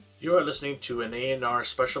You are listening to an A&R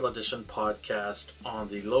special edition podcast on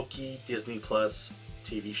the Loki Disney Plus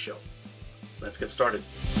TV show. Let's get started.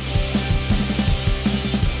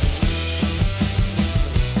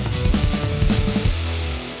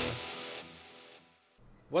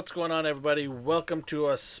 What's going on, everybody? Welcome to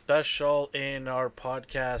a special A&R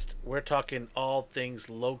podcast. We're talking all things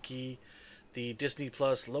Loki, the Disney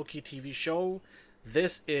Plus Loki TV show.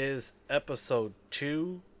 This is episode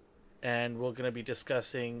 2. And we're going to be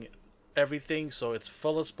discussing everything, so it's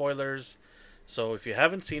full of spoilers. So if you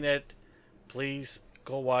haven't seen it, please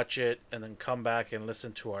go watch it and then come back and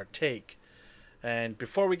listen to our take. And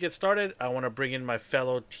before we get started, I want to bring in my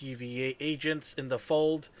fellow TVA agents in the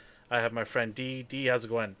fold. I have my friend D. D, how's it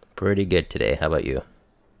going? Pretty good today. How about you?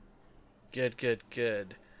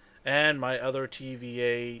 Good. And my other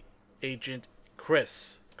TVA agent,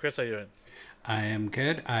 Chris. Chris, how you doing? I am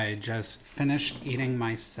good. I just finished eating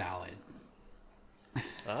my salad.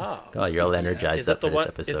 Oh, you're all energized up for this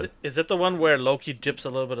episode. Is it the one where Loki dips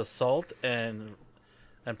a little bit of salt and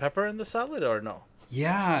pepper in the salad, or no?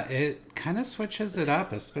 Yeah, it kind of switches it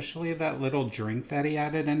up, especially that little drink that he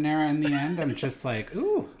added in there in the end. I'm just like,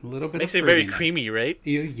 ooh, a little bit Makes of it very fruitiness. creamy, right?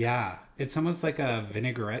 Yeah, it's almost like a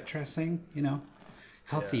vinaigrette dressing,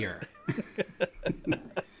 healthier. Yeah.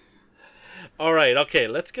 All right, okay,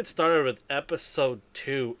 let's get started with episode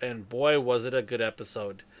 2, and boy, was it a good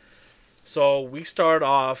episode. So we start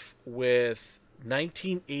off with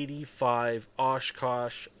 1985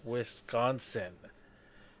 Oshkosh, Wisconsin.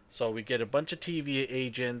 So we get a bunch of TVA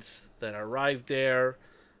agents that arrive there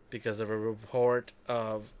because of a report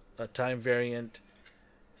of a time variant.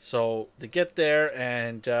 So they get there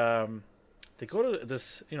and they go to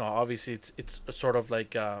this, obviously it's sort of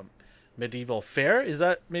like medieval fair. Is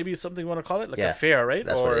that maybe something you want to call it? Like a fair, right?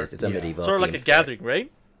 That's what it is. It's a medieval sort of like a fair. gathering,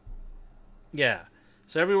 right? Yeah.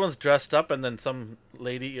 So everyone's dressed up, and then some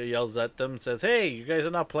lady yells at them, says, "Hey, you guys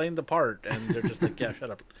are not playing the part." And they're just like, "Yeah,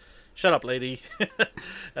 shut up, lady."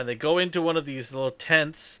 And they go into one of these little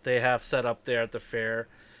tents they have set up there at the fair,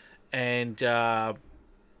 and all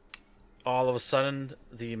of a sudden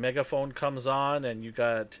the megaphone comes on, and you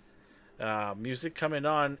got music coming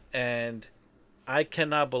on, and I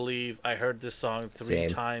cannot believe I heard this song three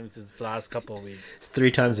times in the last couple of weeks. It's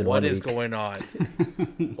 3 times in 1 week. What is going on?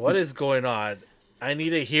 What is going on? I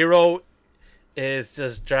Need a Hero is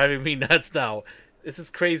just driving me nuts now. This is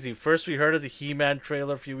crazy. First we heard of the He-Man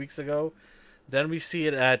trailer a few weeks ago. Then we see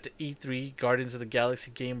it at E3, Guardians of the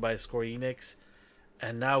Galaxy game by Square Enix.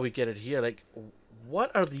 And now we get it here. Like,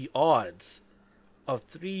 what are the odds of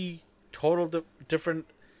 3 total different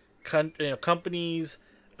companies,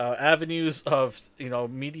 avenues of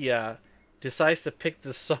media decides to pick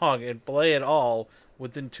this song and play it all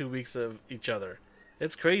within 2 weeks of each other?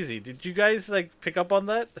 It's crazy. Did you guys pick up on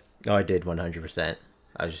that? Oh, I did 100%.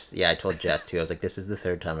 I told Jess too. I was like, this is the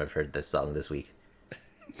 3rd time I've heard this song this week.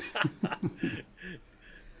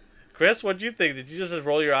 Chris, what do you think? Did you just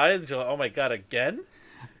roll your eyes and go, "Oh my god, again"?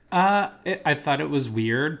 I thought it was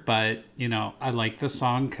weird, but I like the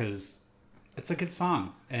song because it's a good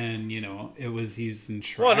song, and it was used in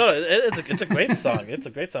Shrek. Well, no, it's a great song. It's a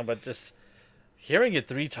great song, but just hearing it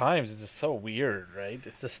 3 times is just so weird, right?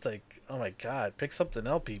 It's just like, oh my god, pick something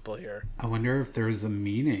else, people here. I wonder if there's a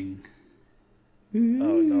meaning. Oh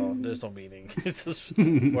no, there's no meaning. It's just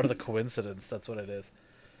what are the coincidence? That's what it is.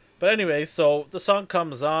 But anyway, so the song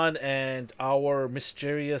comes on, and our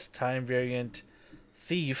mysterious time variant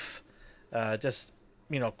thief just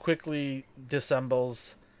quickly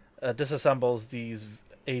disassembles these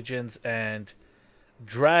agents and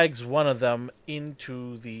drags one of them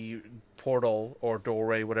into the portal or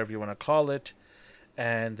doorway, whatever you want to call it,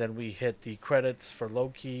 and then we hit the credits for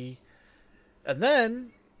Loki, and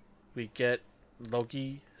then we get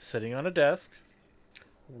Loki sitting on a desk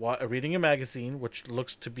reading a magazine, which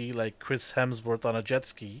looks to be like Chris Hemsworth on a jet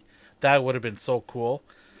ski. That would have been so cool.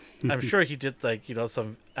 I'm sure he did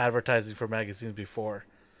some advertising for magazines before,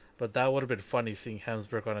 but that would have been funny seeing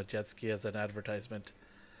Hemsworth on a jet ski as an advertisement.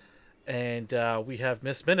 And we have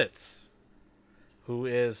Miss Minutes, who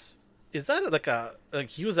is that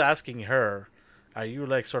he was asking her, are you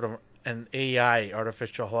sort of an AI,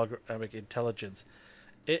 artificial holographic intelligence?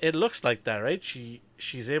 It looks like that, right?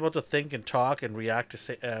 She's able to think and talk and react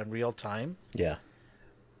to real time. Yeah.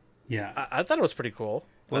 I thought it was pretty cool.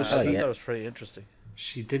 I thought that was pretty interesting.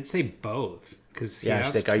 She did say both. Cause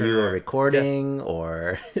she's like, are you a recording?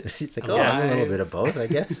 Or she's like, I'm a little bit of both, I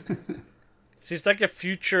guess. She's like a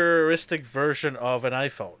futuristic version of an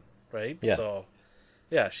iPhone, right? Yeah. So,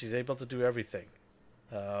 she's able to do everything.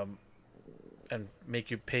 And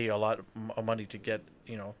make you pay a lot of money to get,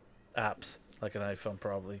 apps like an iPhone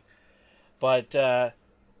probably. But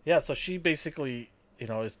Yeah, so she basically,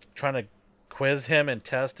 is trying to quiz him and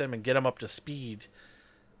test him and get him up to speed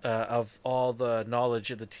of all the knowledge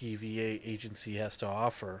that the TVA agency has to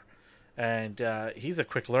offer. And he's a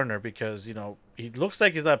quick learner because, he looks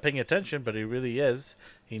like he's not paying attention, but he really is.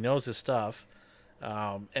 He knows his stuff.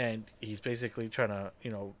 And he's basically trying to,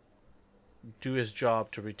 do his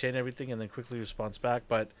job to retain everything and then quickly responds back.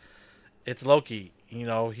 But it's Loki.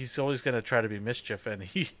 He's always going to try to be mischief. And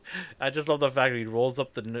I just love the fact that he rolls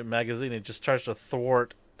up the magazine and just tries to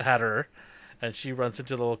thwart at her. And she runs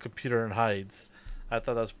into the little computer and hides. I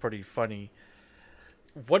thought that was pretty funny.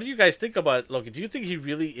 What do you guys think about Loki? Do you think he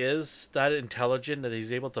really is that intelligent that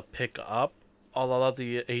he's able to pick up a lot of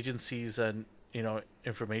the agencies and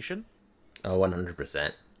information? Oh,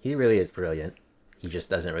 100%. He really is brilliant. He just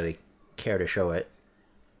doesn't really care to show it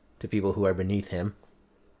to people who are beneath him.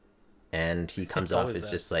 And he comes It's off always as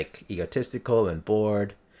that. just like egotistical and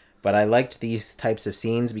bored. But I liked these types of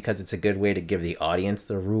scenes because it's a good way to give the audience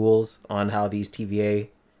the rules on how these TVA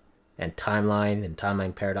and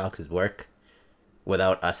timeline paradoxes work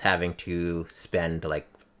without us having to spend like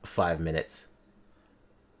 5 minutes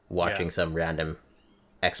watching Yeah. some random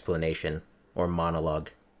explanation or monologue.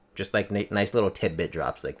 Just like nice little tidbit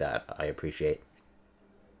drops like that, I appreciate.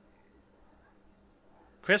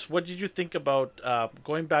 Chris, what did you think about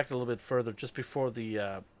going back a little bit further, just before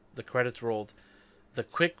the credits rolled, the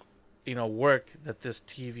quick, work that this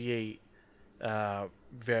TVA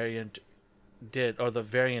variant did, or the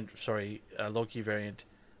variant, sorry, Loki variant,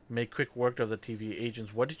 made quick work of the TVA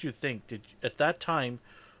agents. What did you think? Did at that time,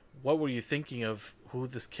 what were you thinking of who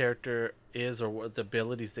this character is or what the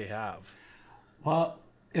abilities they have? Well,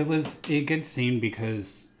 it was a good scene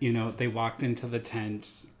because, they walked into the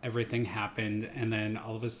tent, everything happened, and then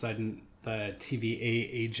all of a sudden the TVA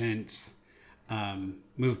agent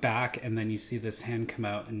moved back, and then you see this hand come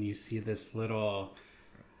out, and you see this little,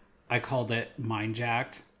 I called it mind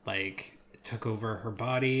jacked, like it took over her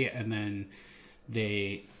body, and then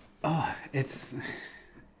they, oh, it's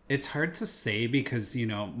hard to say because,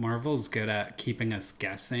 Marvel's good at keeping us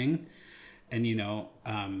guessing, and,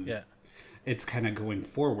 Yeah, it's kind of going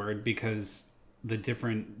forward because the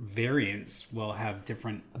different variants will have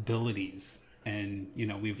different abilities, and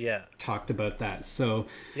we've yeah, talked about that, so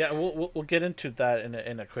yeah. We'll get into that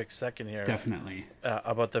in a quick second here definitely.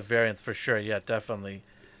 about the variants for sure. Yeah, definitely.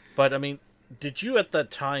 But I mean, did you at that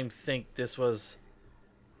time think this was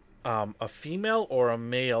a female or a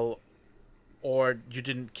male, or you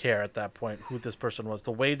didn't care at that point who this person was?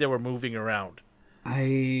 The way they were moving around.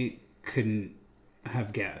 I couldn't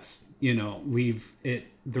have guessed. There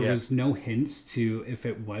Yeah, was no hints to if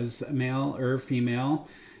it was a male or a female.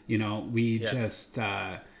 We yeah, just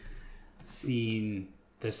seen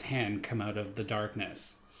this hand come out of the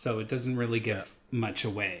darkness, so it doesn't really yeah, give much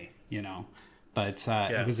away. But it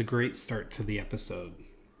yeah, was a great start to the episode.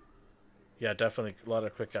 yeah. Definitely a lot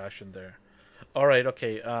of quick action there. All right,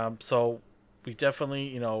 okay. So we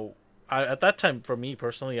definitely, at that time for me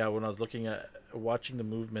personally, when I was looking at watching the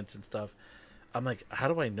movements and stuff, I'm like, how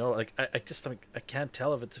do I know? Like, I just like I can't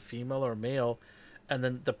tell if it's a female or a male. And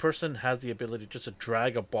then the person has the ability just to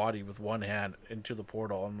drag a body with one hand into the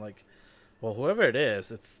portal. I'm like, well, whoever it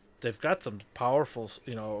is, they've got some powerful,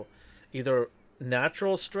 either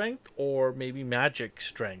natural strength or maybe magic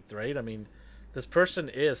strength, right? I mean, this person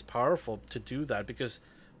is powerful to do that because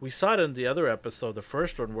we saw it in the other episode, the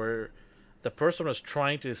first one, where the person was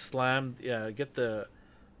trying to slam, get the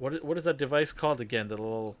what is that device called again? The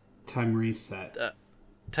little Time reset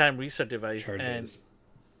time reset device, charges.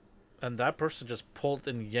 and that person just pulled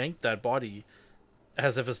and yanked that body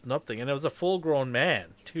as if it's nothing, and it was a full grown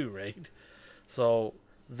man too, right? So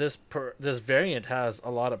this variant has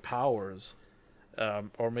a lot of powers,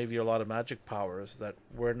 or maybe a lot of magic powers that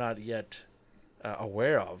we're not yet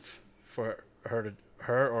aware of for her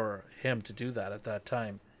or him to do that at that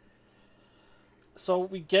time. So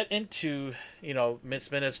we get into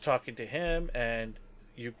Miss Minutes talking to him, and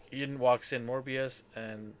Ian walks in Mobius,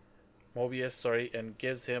 sorry, and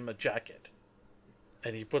gives him a jacket,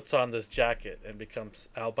 and he puts on this jacket and becomes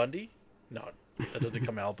Al Bundy. No, that doesn't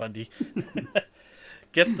become Al Bundy.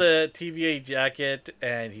 Gets the TVA jacket,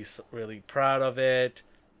 and he's really proud of it.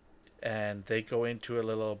 And they go into a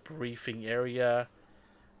little briefing area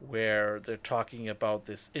where they're talking about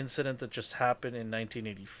this incident that just happened in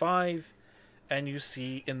 1985. And you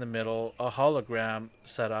see in the middle a hologram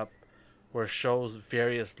set up where it shows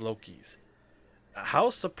various Lokis. How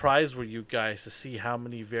surprised were you guys to see how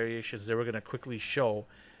many variations they were going to quickly show?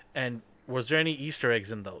 And was there any Easter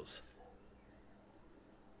eggs in those?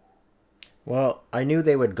 Well, I knew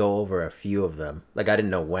they would go over a few of them. Like, I didn't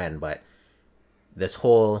know when, but this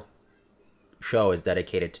whole show is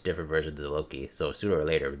dedicated to different versions of Loki. So sooner or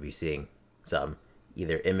later, we'll be seeing some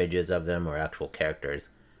either images of them or actual characters.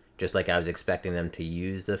 Just like I was expecting them to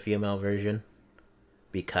use the female version,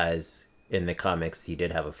 because in the comics he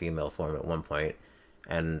did have a female form at one point,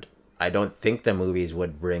 and I don't think the movies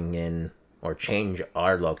would bring in or change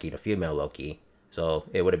our Loki to female Loki. So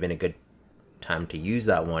it would have been a good time to use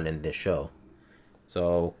that one in this show.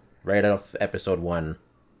 So right off episode 1,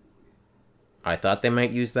 I thought they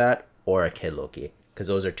might use that or a kid Loki, because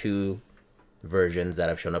those are two versions that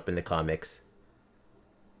have shown up in the comics,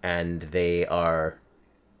 and they are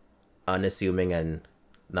unassuming and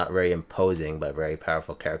not very imposing, but very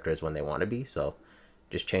powerful characters when they want to be. So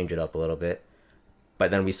just change it up a little bit. But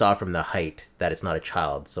then we saw from the height that it's not a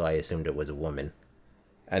child, so I assumed it was a woman.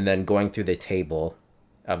 And then going through the table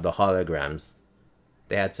of the holograms,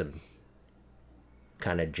 they had some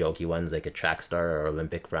kind of jokey ones, like a track star or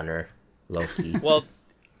Olympic runner, Loki. Well,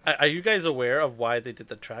 are you guys aware of why they did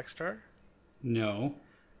the track star? No.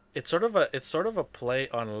 It's sort of a play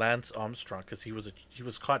on Lance Armstrong, because he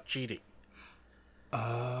was caught cheating.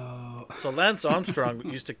 Oh. So Lance Armstrong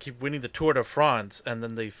used to keep winning the Tour de France, and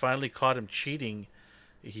then they finally caught him cheating.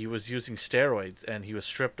 He was using steroids, and he was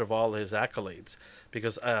stripped of all his accolades,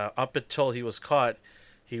 because up until he was caught,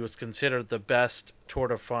 he was considered the best Tour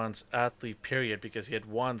de France athlete, period, because he had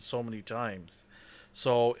won so many times.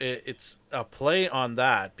 So it's a play on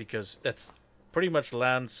that, because it's pretty much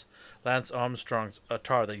Lance Armstrong's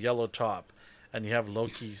attire, the yellow top, and you have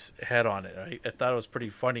Loki's head on it, right? I thought it was pretty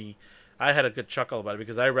funny. I had a good chuckle about it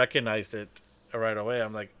because I recognized it right away.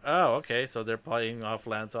 I'm like, oh, okay, so they're playing off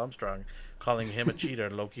Lance Armstrong, calling him a cheater.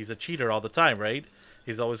 Loki's a cheater all the time, right?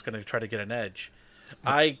 He's always going to try to get an edge.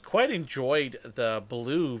 I quite enjoyed the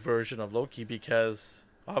blue version of Loki because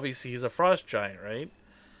obviously he's a frost giant, right?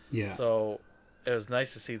 Yeah. So it was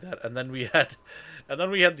nice to see that. And then we had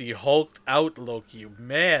the hulked out Loki.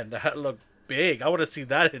 Man, that looked big. I want to see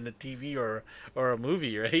that in a TV or a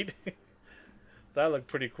movie, right? That looked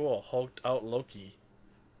pretty cool. Hulked out Loki.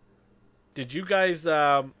 Did you guys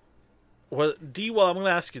well, I'm gonna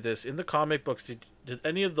ask you this. In the comic books, did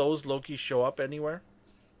any of those Lokis show up anywhere?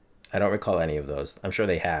 I don't recall any of those. I'm sure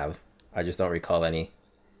they have. I just don't recall any.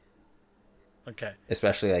 Okay.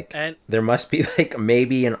 Especially there must be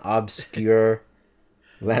maybe an obscure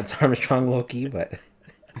Lance Armstrong Loki, but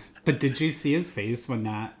But did you see his face when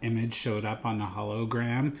that image showed up on the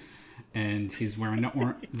hologram? And he's wearing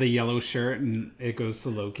the yellow shirt, and it goes to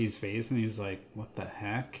Loki's face, and he's like, "What the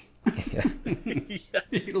heck?" yeah.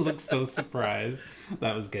 He looks so surprised.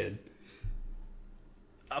 That was good.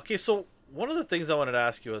 Okay, so one of the things I wanted to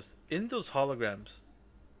ask you is, in those holograms,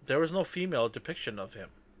 there was no female depiction of him.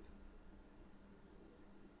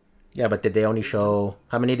 Yeah, but did they only show...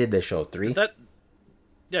 How many did they show? 3?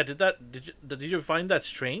 Did you find that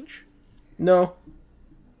strange? No.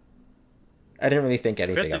 I didn't really think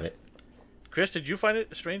anything of it. Chris, did you find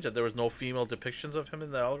it strange that there was no female depictions of him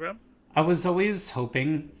in the hologram? I was always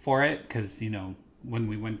hoping for it because, when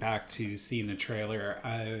we went back to seeing the trailer,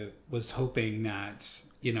 I was hoping that,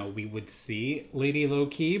 we would see Lady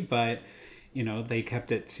Loki, but, they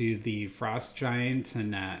kept it to the frost giant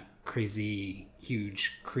and that crazy,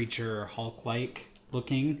 huge creature, Hulk-like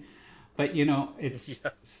looking. But, it's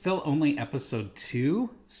still only episode 2,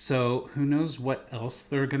 so who knows what else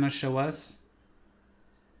they're going to show us.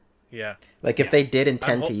 Yeah. If they did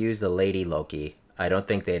intend to use the Lady Loki, I don't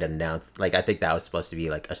think they'd announce... I think that was supposed to be,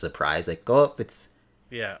 a surprise. Go up, it's...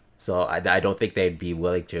 Yeah. So I don't think they'd be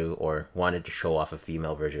willing to or wanted to show off a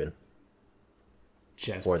female version.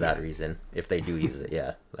 For that reason. If they do use it,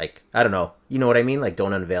 yeah. I don't know. You know what I mean?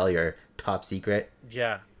 Don't unveil your top secret.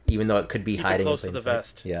 Yeah. Even though it could be Keep hiding it close in plain to the sight.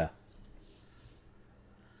 vest. Yeah.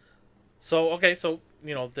 So, okay,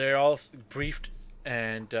 they're all briefed,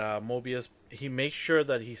 and Mobius, he makes sure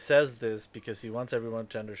that he says this because he wants everyone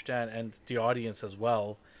to understand, and the audience as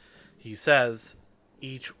well. He says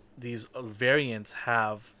these variants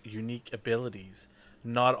have unique abilities.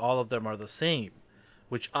 Not all of them are the same,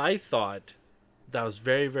 which I thought that was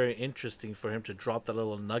very, very interesting for him to drop that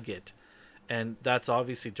little nugget. And that's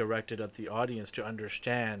obviously directed at the audience to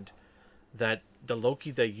understand that the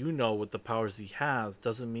Loki that with the powers he has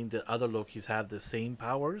doesn't mean that other Lokis have the same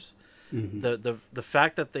powers. Mm-hmm. The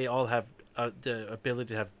fact that they all have the ability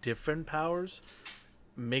to have different powers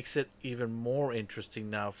makes it even more interesting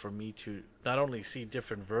now for me to not only see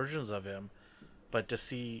different versions of him, but to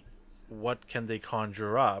see what can they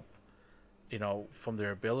conjure up, from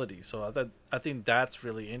their ability. So I think that's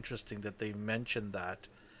really interesting that they mentioned that.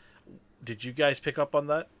 Did you guys pick up on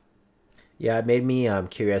that? Yeah, it made me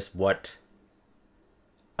curious what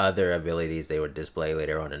other abilities they would display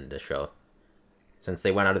later on in the show. since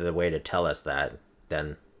they went out of their way to tell us that,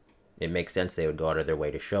 then it makes sense they would go out of their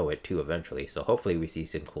way to show it too eventually. So hopefully we see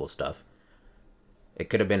some cool stuff. It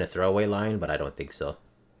could have been a throwaway line, but I don't think so.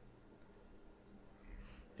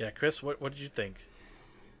 Yeah, Chris, what did you think?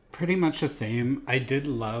 Pretty much the same. I did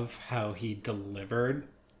love how he delivered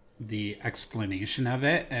the explanation of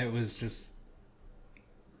it. It was just...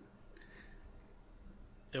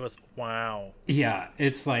 It was wow. Yeah,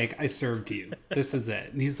 it's like, I served you. This is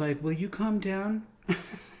it. And he's like, will you calm down?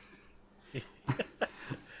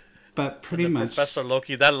 But pretty much... Professor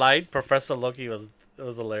Loki, that line, Professor Loki was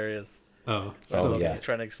hilarious. Oh, So, yeah.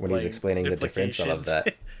 Trying to explain when he's explaining the difference, I love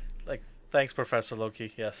that. Like, thanks, Professor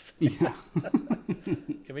Loki. Yes. Yeah.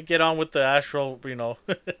 Can we get on with the actual,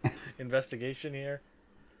 investigation here?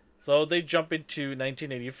 So they jump into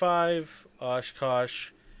 1985.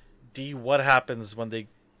 Oshkosh. D, what happens when they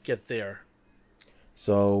get there?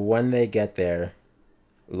 So when they get there,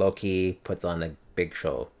 Loki puts on a big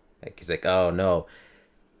show. Like, he's like, oh no,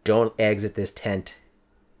 don't exit this tent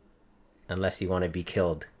unless you want to be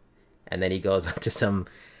killed. And then he goes on to some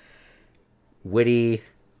witty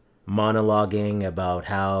monologuing about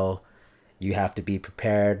how you have to be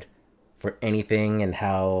prepared for anything, and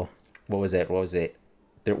how, what was it?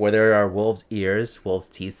 Where there are wolves' ears, wolves'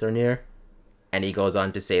 teeth are near. And he goes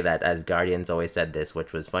on to say that Asgardians always said this,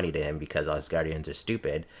 which was funny to him because Asgardians are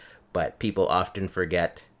stupid, but people often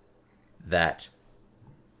forget that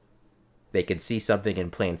they could see something in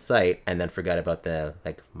plain sight and then forget about the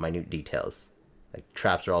minute details. Like,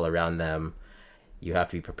 traps are all around them. You have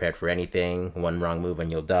to be prepared for anything. One wrong move and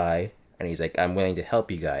you'll die. And he's like, I'm willing to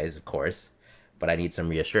help you guys, of course, but I need some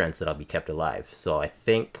reassurance that I'll be kept alive. So I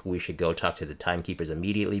think we should go talk to the timekeepers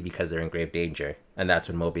immediately because they're in grave danger. And that's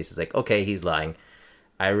when Mobius is like, okay, he's lying.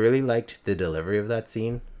 I really liked the delivery of that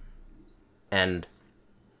scene. And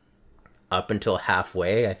up until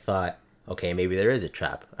halfway, I thought, okay, maybe there is a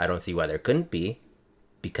trap. I don't see why there couldn't be,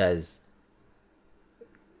 because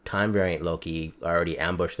Time Variant Loki already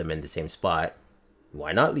ambushed them in the same spot.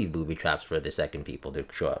 Why not leave booby traps for the second people to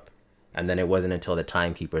show up? And then it wasn't until the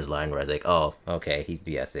timekeepers line where I was like, oh, okay, he's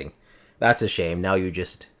BSing. That's a shame. Now you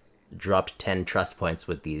just dropped 10 trust points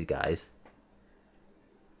with these guys.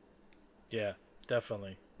 Yeah,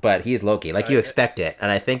 definitely. But he's Loki. Like, you expect it.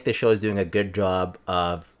 And I think the show is doing a good job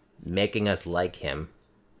of making us like him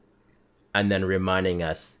and then reminding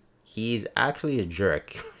us he's actually a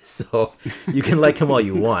jerk. So you can like him all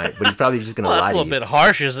you want, but he's probably just going to lie to you. That's a little bit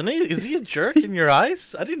harsh, isn't he? Is he a jerk in your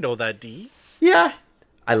eyes? I didn't know that, D. Yeah.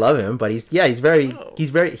 I love him, but he's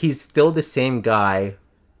still the same guy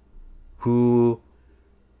who,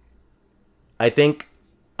 I think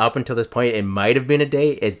up until this point, it might have been a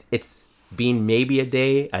day. It's been maybe a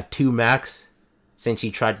day, a 2 max, since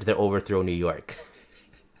he tried to overthrow New York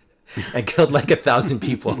and killed like 1,000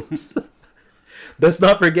 people. Let's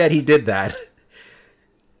not forget he did that.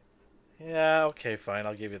 Yeah, okay, fine,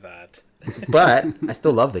 I'll give you that. But I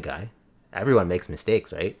still love the guy. Everyone makes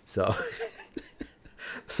mistakes, right? So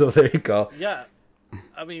there you go. Yeah,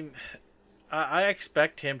 I mean, I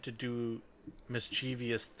expect him to do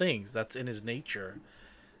mischievous things. That's in his nature.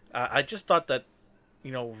 I just thought that,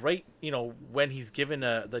 when he's given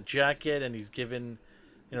the jacket and he's given,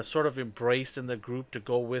 sort of embraced in the group to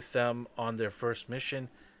go with them on their first mission,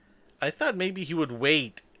 I thought maybe he would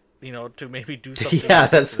wait, to maybe do something. Yeah,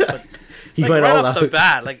 that's he went right all off out. the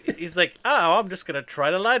bat. Like, he's like, oh, I'm just gonna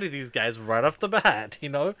try to lie to these guys right off the bat.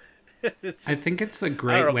 I think it's a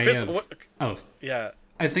great way Chris, of... yeah.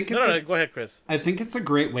 I think it's go ahead, Chris. I think it's a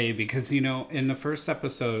great way because, in the first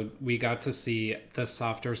episode, we got to see the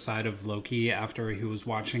softer side of Loki after he was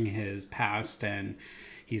watching his past and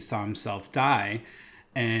he saw himself die.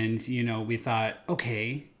 And, we thought,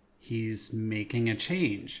 okay, he's making a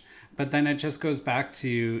change. But then it just goes back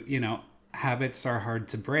to, habits are hard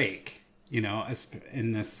to break, in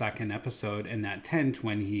this second episode in that tent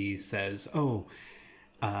when he says, oh,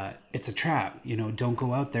 it's a trap, don't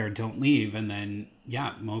go out there, don't leave. And then,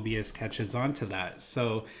 Mobius catches on to that.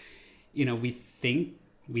 So, we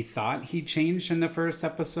thought he changed in the first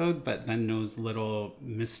episode, but then those little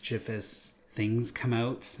mischievous things come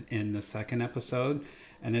out in the second episode.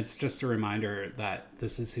 And it's just a reminder that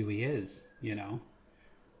this is who he is,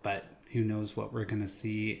 but who knows what we're going to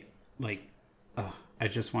see. Like, I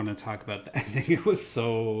just want to talk about that. I think it was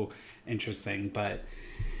so interesting, but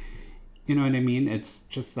you know what I mean? It's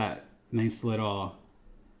just that nice little,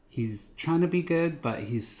 he's trying to be good, but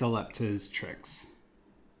he's still up to his tricks.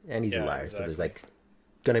 And he's a liar, exactly. So there's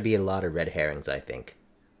going to be a lot of red herrings, I think.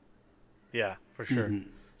 Yeah, for sure. Mm-hmm.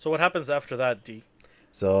 So what happens after that, D?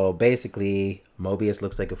 So basically, Mobius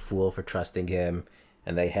looks like a fool for trusting him.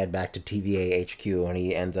 and they head back to TVA HQ, and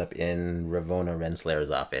he ends up in Ravonna Renslayer's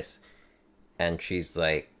office, and she's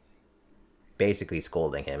like basically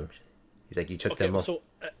scolding him. He's like, "You took the most." So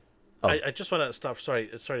I just want to stop. Sorry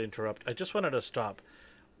to interrupt. I just wanted to stop.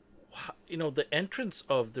 You know, the entrance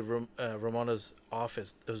of the Ramona's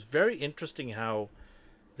office. It was very interesting how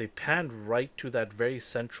they panned right to that very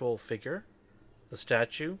central figure, the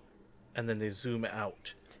statue, and then they zoom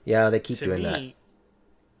out. Yeah, they keep doing that.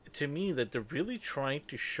 To me, that they're really trying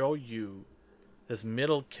to show you this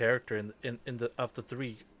middle character in the of the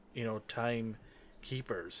three, time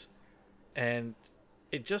keepers, and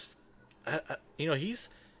it just, he's,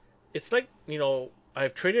 it's like,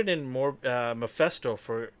 I've traded in more Mephisto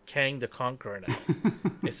for Kang the Conqueror now.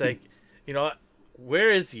 It's like,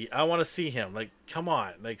 where is he? I want to see him. Like, come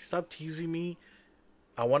on, like, stop teasing me.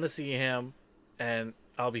 I want to see him, and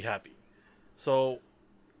I'll be happy. So,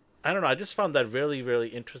 I don't know. I just found that really, really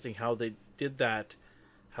interesting how they did that,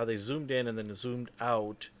 how they zoomed in and then zoomed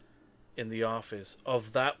out in the office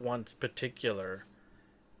of that one particular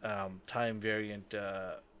time variant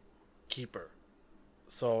keeper.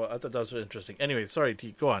 So I thought that was interesting. Anyway, sorry,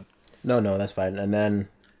 T, go on. No, that's fine. And then,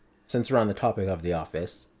 since we're on the topic of the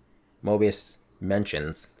office, Mobius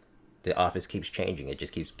mentions the office keeps changing. It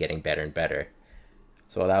just keeps getting better and better.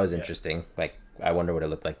 So that was interesting. Like, I wonder what it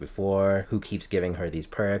looked like before. Who keeps giving her these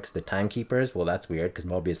perks? The timekeepers? Well, that's weird, because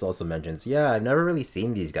Mobius also mentions, yeah, I've never really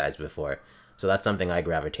seen these guys before. So that's something I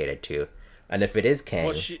gravitated to. And if it is Kang...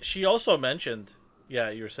 Well, she also mentioned... Yeah,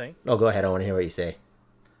 you were saying? Oh, go ahead. I want to hear what you say.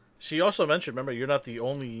 She also mentioned, remember, you're not the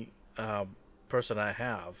only person I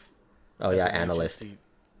have. Oh, yeah, analyst.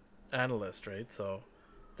 Analyst, right? So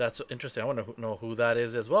that's interesting. I want to know who that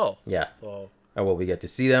is as well. Yeah. So... Or will we get to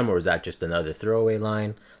see them, or is that just another throwaway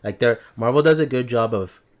line? Like, Marvel does a good job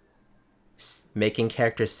of making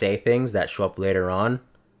characters say things that show up later on,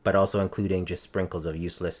 but also including just sprinkles of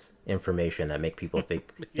useless information that make people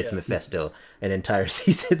think it's Mephisto an entire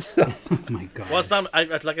season. So. Oh my god. Well, it's not.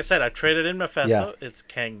 Like I said, I traded in Mephisto. Yeah. It's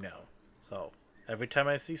Kang now. So every time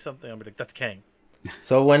I see something, I'm like, that's Kang.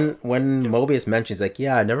 So when Mobius mentions, like,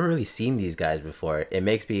 yeah, I've never really seen these guys before, it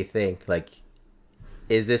makes me think, like,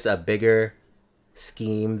 is this a bigger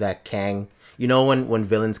scheme that Kang... when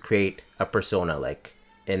villains create a persona, like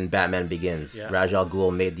in Batman Begins, Ra's al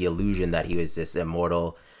Ghul made the illusion that he was this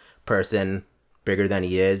immortal person, bigger than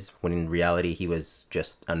he is, when in reality he was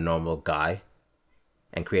just a normal guy,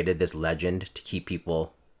 and created this legend to keep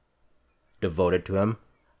people devoted to him.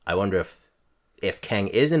 I wonder if Kang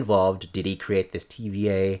is involved. Did he create this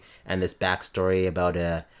TVA and this backstory about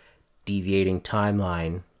a deviating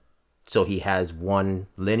timeline, so he has one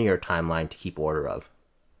linear timeline to keep order of,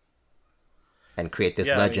 and create this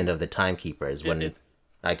legend of the timekeepers? Who knows?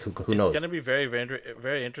 It's going to be very, very,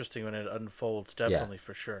 very interesting when it unfolds. Definitely,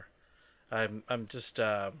 for sure. I'm just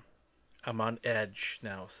I'm on edge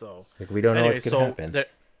now. So we don't know what's going to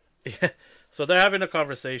happen. So they're having a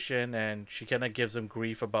conversation, and she kind of gives him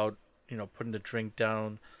grief about putting the drink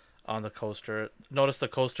down on the coaster. Notice the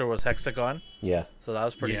coaster was hexagon. Yeah. So that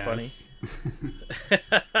was pretty funny.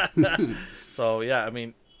 So yeah, I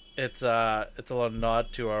mean, it's a little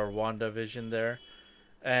nod to our WandaVision there,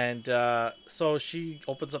 and so she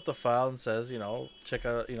opens up the file and says, check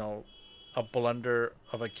out, a blunder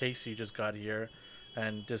of a case you just got here,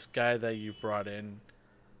 and this guy that you brought in.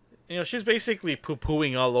 She's basically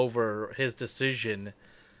poo-pooing all over his decision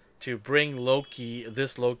to bring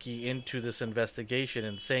this Loki into this investigation,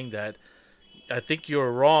 and saying that I think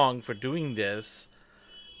you're wrong for doing this,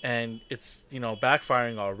 and it's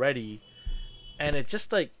backfiring already. And it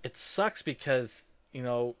just, like, it sucks because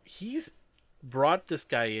he's brought this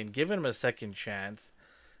guy in, given him a second chance,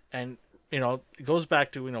 and it goes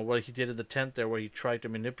back to what he did in the tent there, where he tried to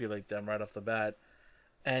manipulate them right off the bat,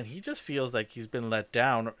 and he just feels like he's been let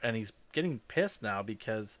down, and he's getting pissed now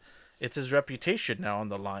because it's his reputation now on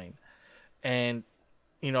the line. And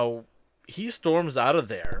he storms out of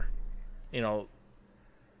there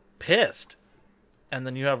pissed, and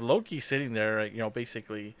then you have Loki sitting there,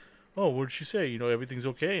 basically, oh, what did she say? Everything's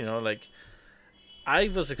okay. Like, I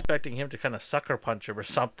was expecting him to kind of sucker punch him or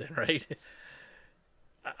something, right?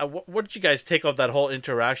 What did you guys take of that whole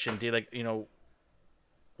interaction? Do you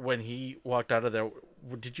when he walked out of there,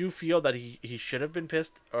 did you feel that he should have been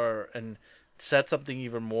pissed and said something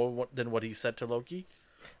even more than what he said to Loki?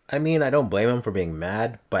 I mean, I don't blame him for being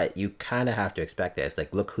mad, but you kind of have to expect this.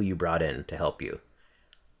 Like, look who you brought in to help you.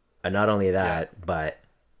 And not only that, but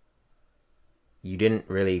you didn't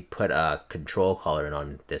really put a control collar in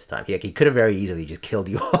on this time. He could have very easily just killed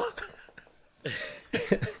you off.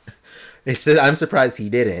 I'm surprised he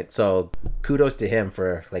didn't. So kudos to him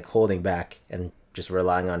for, like, holding back and just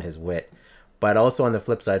relying on his wit. But also on the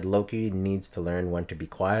flip side, Loki needs to learn when to be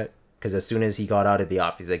quiet. Because as soon as he got out of the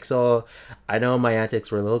office, he's like, so I know my antics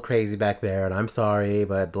were a little crazy back there, and I'm sorry,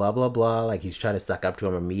 but blah, blah, blah. Like, he's trying to suck up to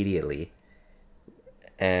him immediately.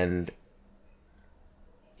 And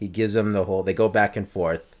he gives him the whole, they go back and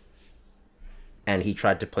forth. And he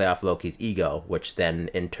tried to play off Loki's ego, which then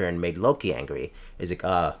in turn made Loki angry. He's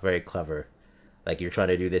like, very clever. Like, you're trying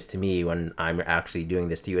to do this to me when I'm actually doing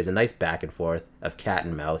this to you. It's a nice back and forth of cat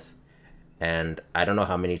and mouse. And I don't know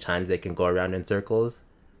how many times they can go around in circles.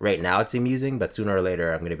 Right now it's amusing, but sooner or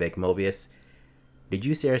later I'm going to be like, Mobius, did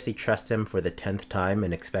you seriously trust him for the 10th time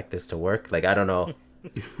and expect this to work? Like, I don't know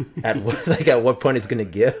at what point it's going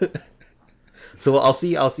to give. So I'll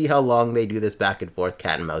see how long they do this back and forth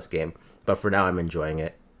cat and mouse game. But for now I'm enjoying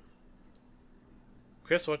it.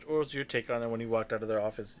 Chris, what was your take on it when you walked out of their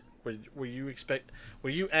office? Were you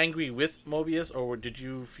angry with Mobius, or did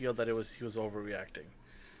you feel that he was overreacting?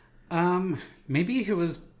 Maybe he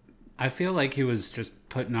was. I feel like he was just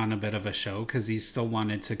putting on a bit of a show because he still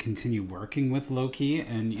wanted to continue working with Loki,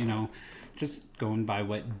 and just going by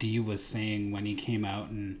what Dee was saying when he came out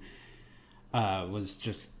and was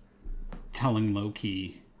just telling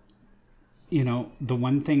Loki. The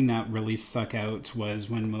one thing that really stuck out was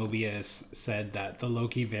when Mobius said that the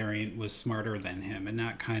Loki variant was smarter than him, and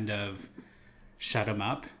that kind of shut him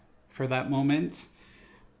up for that moment.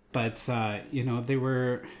 But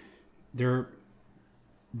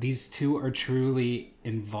these two are truly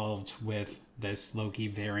involved with this Loki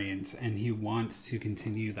variant, and he wants to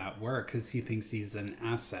continue that work because he thinks he's an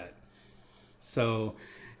asset. So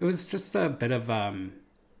it was just a bit of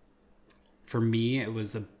for me it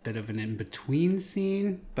was a bit of an in-between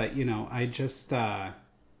scene, but I just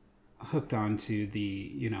hooked onto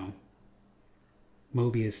the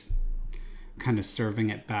Mobius kind of serving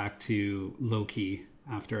it back to Loki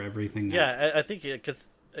after everything I think because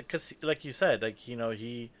like you said, like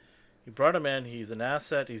he brought him in. He's an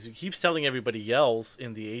asset. He keeps telling everybody else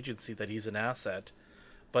in the agency that he's an asset,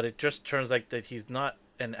 but it just turns like that he's not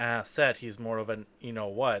an asset. He's more of an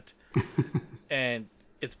what, and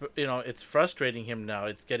it's frustrating him now.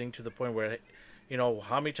 It's getting to the point where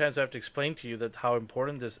how many times I have to explain to you that how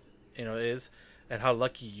important this is, and how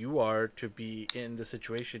lucky you are to be in the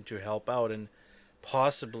situation to help out and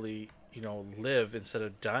possibly live instead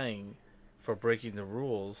of dying for breaking the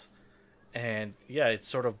rules. And it's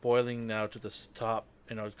sort of boiling now to the top,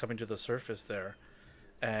 coming to the surface there.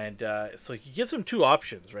 And so he gives him two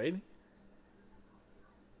options, right?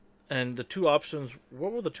 And the two options,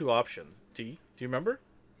 what were the two options? Do you remember?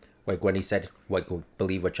 Like when he said,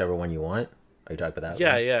 believe whichever one you want? Are you talking about that?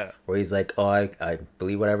 Yeah, one? yeah. Where he's like, I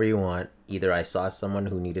believe whatever you want. Either I saw someone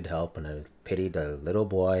who needed help and I pitied a little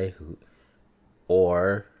boy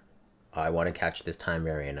or I want to catch this time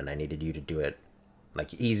variant and I needed you to do it.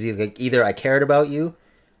 Like easy, like either I cared about you,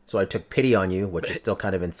 so I took pity on you, which is still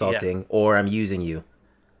kind of insulting, or I'm using you.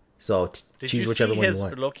 So choose whichever one you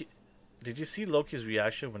want. Did you see Loki's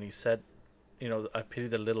reaction when he said, I pity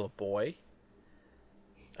the little boy?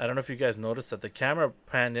 I don't know if you guys noticed that the camera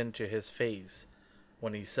panned into his face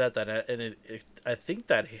when he said that, and I think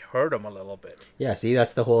that he hurt him a little bit. Yeah, see,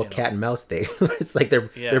 that's the whole cat and mouse thing. It's like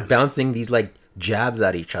they're bouncing these like jabs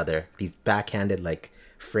at each other, these backhanded like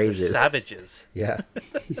phrases. They're savages. Yeah.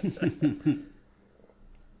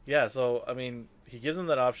 Yeah, so I mean, he gives him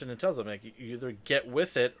that option and tells him like, you either get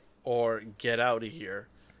with it or get out of here.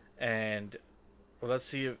 And let's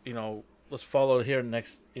see if let's follow here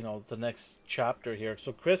next, the next chapter here.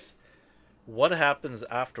 So Chris, what happens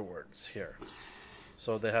afterwards here?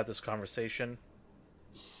 So they have this conversation.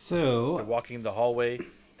 So they're walking the hallway.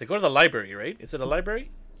 They go to the library, right? Is it a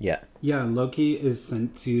library? Yeah. Yeah, Loki is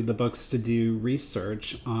sent to the books to do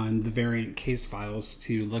research on the variant case files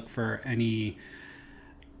to look for any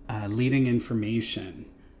leading information.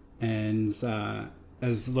 And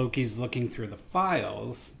as Loki's looking through the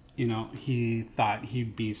files, he thought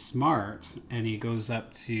he'd be smart, and he goes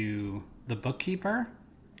up to the bookkeeper,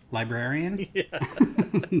 librarian. Yeah.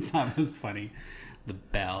 That was funny. The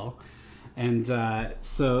bell. And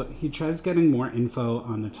so he tries getting more info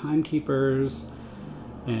on the timekeepers,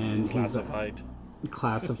 and classified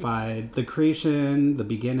the creation, the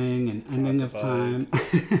beginning and ending of time.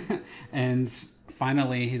 And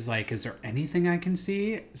finally he's like, is there anything I can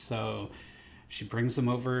see? So she brings him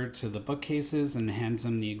over to the bookcases and hands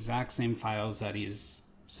him the exact same files that he's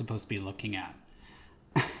supposed to be looking at.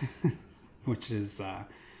 which was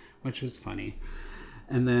funny.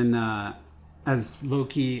 And then as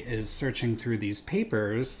Loki is searching through these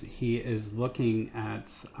papers, he is looking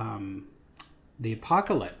at the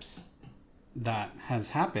apocalypse that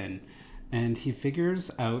has happened. and he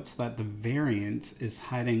figures out that the variant is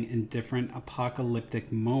hiding in different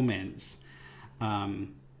apocalyptic moments.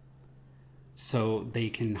 So they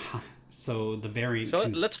can, so the variant. So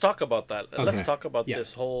can, let's talk about that. Okay. Let's talk about Yeah.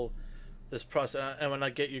 this process, and when I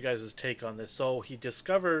get you guys' take on this. So he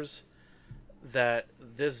discovers that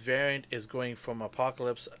this variant is going from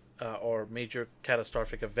apocalypse or major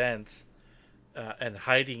catastrophic events and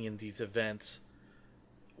hiding in these events.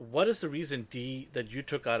 What is the reason, D, that you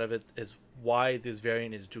took out of it is why this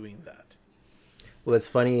variant is doing that? Well, it's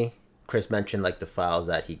funny. Chris mentioned like the files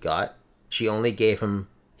that he got. She only gave him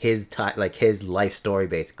his time, like his life story.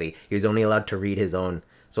 Basically, he was only allowed to read his own.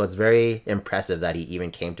 So it's very impressive that he even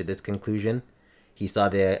came to this conclusion. He saw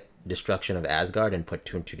the destruction of Asgard and put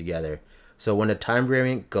two and two together. So when a time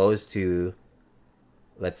variant goes to,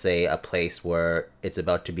 let's say, a place where it's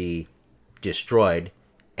about to be destroyed,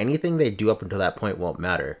 anything they do up until that point won't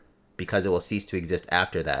matter because it will cease to exist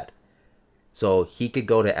after that. So he could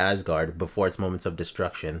go to Asgard before its moments of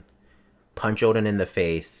destruction, punch Odin in the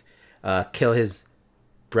face, kill his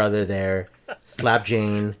brother there, slap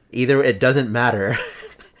Jane. Either it doesn't matter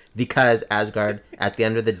because Asgard, at the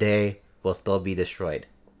end of the day, will still be destroyed.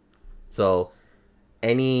 So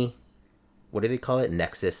any, what do they call it?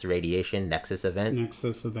 Nexus radiation, Nexus event?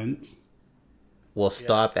 Nexus events. Will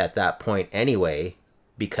stop at that point anyway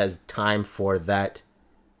because time for that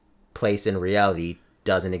place in reality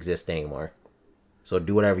doesn't exist anymore. So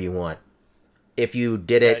do whatever you want. If you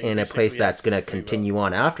did it in a place that's going to continue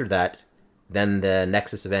on after that, then the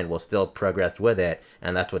Nexus event will still progress with it,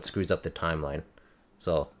 and that's what screws up the timeline.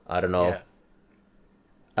 So, I don't know. Yeah.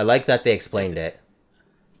 I like that they explained it.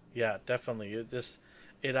 Yeah, definitely.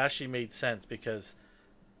 It actually made sense because,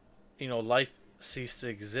 life ceased to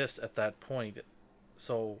exist at that point.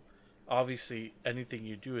 So, obviously, anything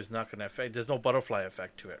you do is not going to affect. There's no butterfly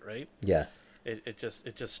effect to it, right? Yeah. It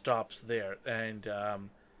just stops there, and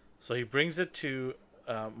so he brings it to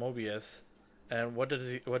Mobius, and what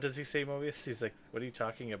does he say, Mobius? He's like, "What are you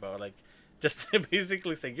talking about?" Like, just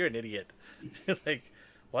basically saying you're an idiot. Like,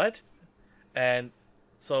 what? And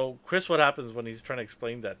so, Chris, what happens when he's trying to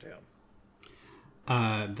explain that to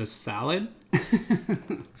him? The salad.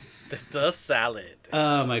 The salad.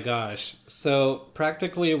 Oh my gosh. So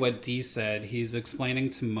practically what Dee said, he's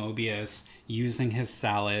explaining to Mobius using his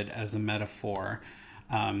salad as a metaphor,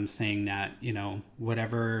 saying that,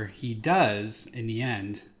 whatever he does in the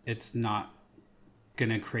end, it's not going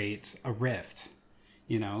to create a rift,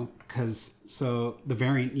 because so the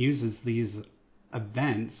variant uses these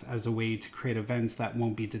events as a way to create events that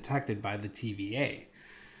won't be detected by the TVA.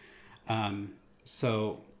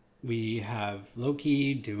 So we have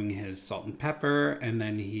Loki doing his salt and pepper, and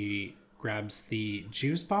then he grabs the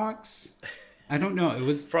juice box. I don't know. It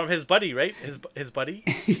was from his buddy, right? His buddy.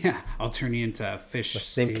 Yeah, I'll turn you into a fish.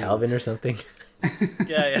 St. Calvin or something.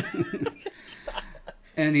 Yeah.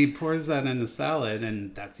 And he pours that in the salad,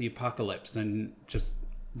 and that's the apocalypse. And just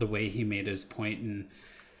the way he made his point, and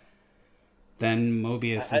then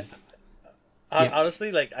Mobius is.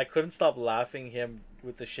 Honestly, like I couldn't stop laughing him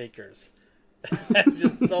with the shakers. It's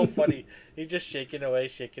just so funny. He's just shaking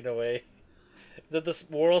away. The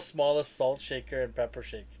world's smallest salt shaker and pepper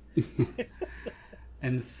shake.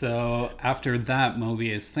 And so after that,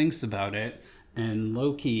 Mobius thinks about it, and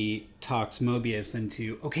Loki talks Mobius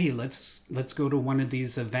into, okay, let's go to one of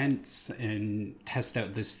these events and test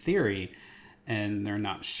out this theory. And they're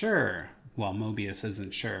not sure. Well, Mobius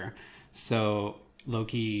isn't sure. So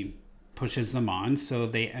Loki pushes them on, so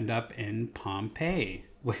they end up in Pompeii,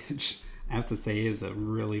 which I have to say is a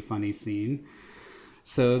really funny scene.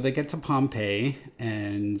 So they get to Pompeii,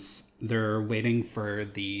 and they're waiting for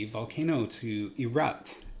the volcano to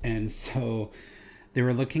erupt. And so they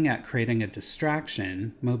were looking at creating a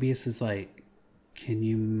distraction. Mobius is like, can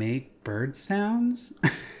you make bird sounds?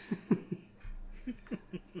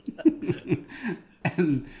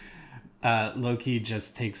 And Loki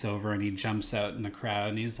just takes over, and he jumps out in the crowd,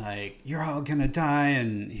 and he's like, you're all gonna die.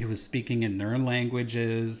 And he was speaking in their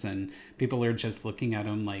languages, and people are just looking at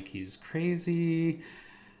him like he's crazy.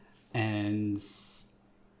 And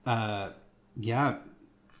yeah,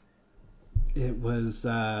 it was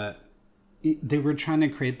they were trying to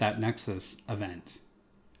create that Nexus event,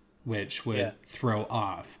 which would throw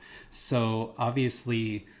off. So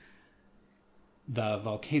obviously the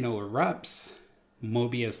volcano erupts.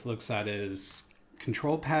 Mobius looks at his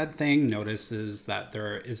control pad thing, notices that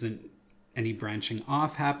there isn't any branching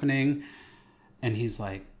off happening, and he's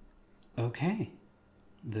like, okay,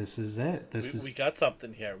 this is it. We got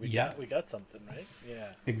something here. We got something, right? Yeah.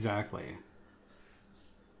 Exactly.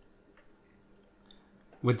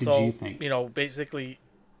 What did you think? Basically,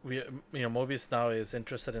 Mobius now is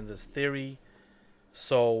interested in this theory,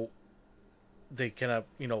 so they kind of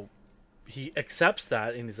he accepts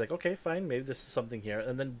that and he's like, okay, fine, maybe this is something here.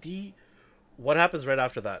 And then what happens right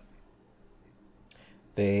after that?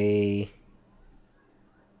 They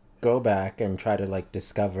go back and try to like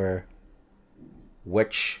discover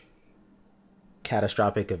which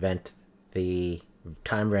catastrophic event the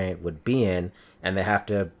time variant would be in, and they have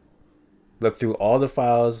to look through all the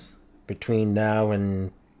files between now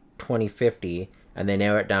and 2050, and they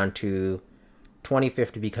narrow it down to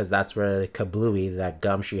 2050 because that's where Kablooey, that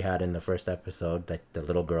gum she had in the first episode that the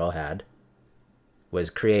little girl had, was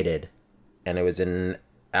created, and it was in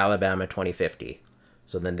Alabama 2050.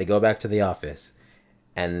 So then they go back to the office,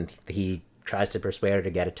 and he tries to persuade her to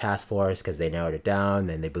get a task force because they narrowed it down,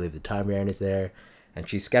 and they believe the time variant is there, and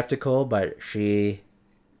she's skeptical, but she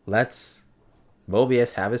lets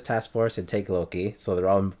Mobius have his task force and take Loki. So they're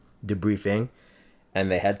all debriefing, and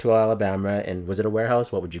they head to Alabama. And was it a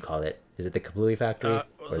warehouse? What would you call it? Is it the Kablooey factory?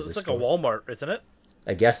 Or is it's like a Walmart, isn't it?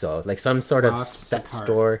 I guess so. Like some sort of set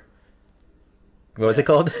store. What was it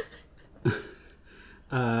called?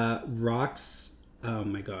 Rocks. Oh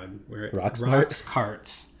my god, Rocks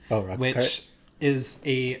Carts. Oh, Rocks which Cart? Is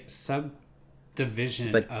a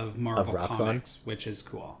subdivision like of Marvel of Comics, which is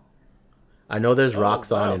cool. I know there's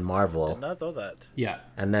Roxxon wow. in Marvel. Did not know that. Yeah.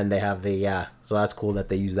 And then they have so that's cool that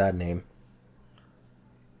they use that name.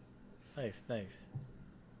 Nice.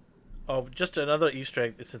 Oh, just another Easter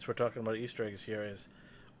egg, since we're talking about Easter eggs here, is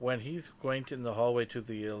when he's going in the hallway to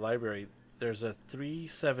the library, there's a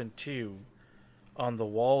 372 on the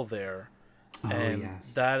wall there. Oh, and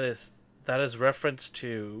yes. that is reference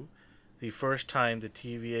to the first time the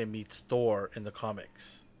TVA meets Thor in the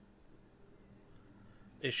comics.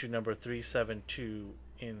 Issue number 372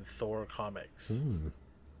 in Thor comics.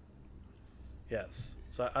 Yes.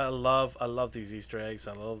 So I love these Easter eggs.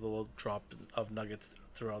 I love the little drop of nuggets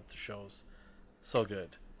throughout the shows. So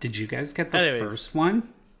good. Did you guys get the first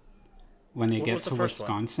one? When they get to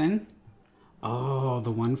Wisconsin? Oh,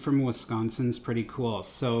 the one from Wisconsin's pretty cool.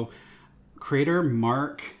 So creator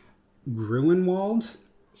Mark Gruenwald,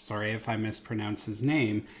 sorry if I mispronounce his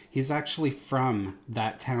name, he's actually from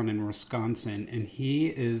that town in Wisconsin, and he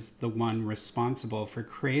is the one responsible for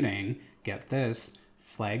creating, get this,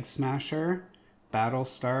 Flag Smasher,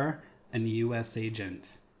 Battlestar, and U.S.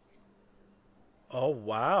 Agent. Oh,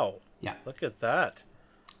 wow. Yeah. Look at that.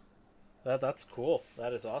 That's cool.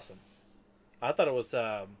 That is awesome. I thought it was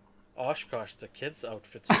Oshkosh, the kids'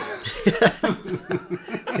 outfits.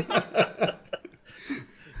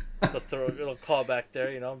 But throw a little call back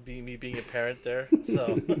there, me being a parent there.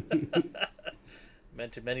 So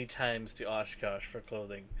meant many times to Oshkosh for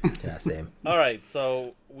clothing. Yeah, same. All right,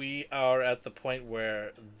 so we are at the point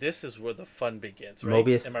where this is where the fun begins, right?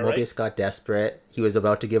 Mobius got desperate. He was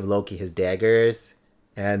about to give Loki his daggers,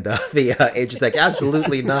 and the agent's like,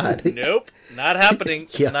 absolutely not. Nope, not happening.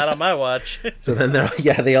 Yeah. Not on my watch. So then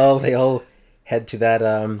they all head to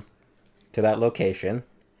that location,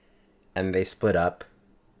 and they split up.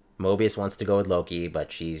 Mobius wants to go with Loki,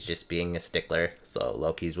 but she's just being a stickler, so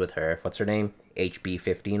Loki's with her. What's her name?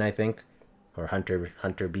 HB-15, I think, or Hunter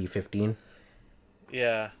B-15.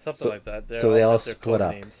 Yeah, something like that. So they all split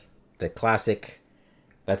up. Names. The classic,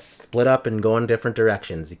 let's split up and go in different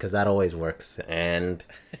directions, because that always works. And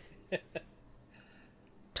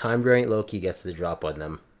Time Variant Loki gets the drop on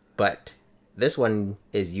them. But this one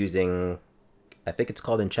is using, I think it's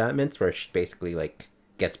called enchantments, where she basically like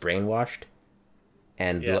gets brainwashed.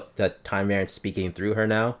 And the Time Variant's speaking through her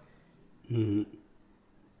now. Mm-hmm.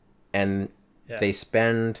 And they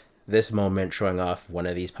spend this moment showing off one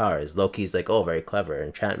of these powers. Loki's like, oh, very clever,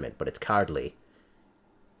 enchantment, but it's cowardly.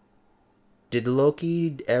 Did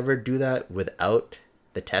Loki ever do that without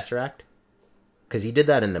the Tesseract? Because he did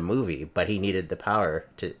that in the movie, but he needed the power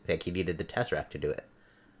he needed the Tesseract to do it.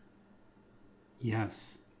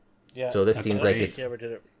 Yes. Yeah. So this seems like it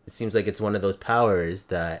seems like it's one of those powers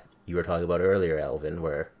that you were talking about earlier, Elvin,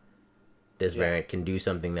 where this variant can do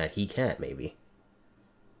something that he can't, maybe.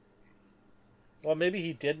 Well, maybe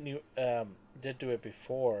he did do it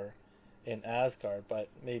before in Asgard, but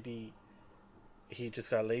maybe he just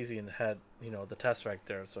got lazy and had the Tesseract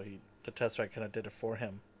there, so the Tesseract kind of did it for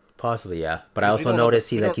him. Possibly, yeah. But I also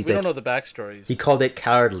noticed we don't know the backstories. He called it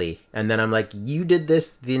cowardly, and then I'm like, you did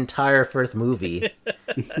this the entire first movie.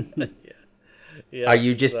 Yeah, are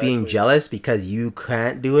you just being jealous because you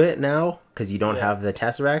can't do it now because you don't have the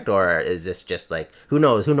Tesseract, or is this just like who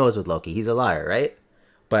knows with Loki? He's a liar, right?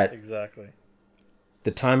 But exactly.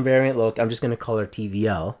 The Time Variant Loki, I'm just gonna call her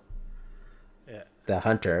TVL. Yeah. The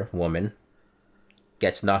Hunter woman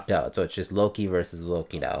gets knocked out, so it's just Loki versus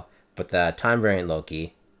Loki now. But the Time Variant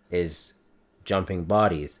Loki is jumping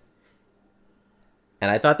bodies.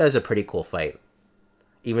 And I thought that was a pretty cool fight.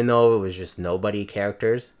 Even though it was just nobody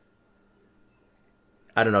characters.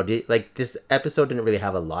 I don't know, this episode didn't really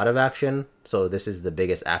have a lot of action, so this is the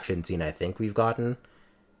biggest action scene I think we've gotten.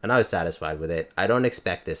 And I was satisfied with it. I don't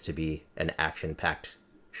expect this to be an action-packed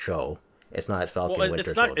show. It's not Falcon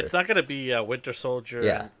Winter Soldier. It's not going to be Winter Soldier.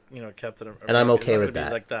 Yeah. And, Captain America. And I'm okay with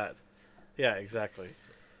that. Like that. Yeah, exactly.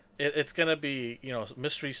 It's going to be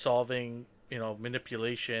mystery solving,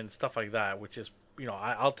 manipulation, stuff like that, which is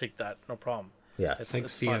I'll take that, no problem. Yeah, it's like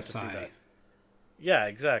CSI. Yeah,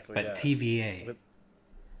 exactly. But TVA.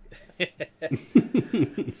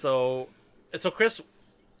 So Chris,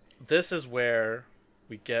 this is where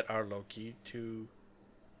we get our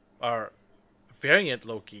variant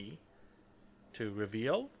Loki to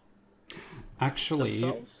reveal actually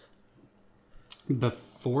themselves?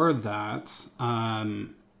 Before that,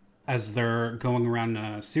 as they're going around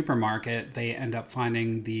a supermarket, they end up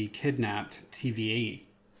finding the kidnapped TVA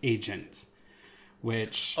agent,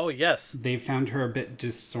 which they found her a bit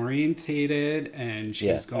disorientated, and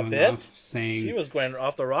she was going off saying she was going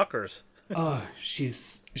off the rockers. She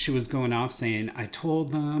was going off saying, I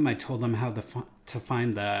told them how to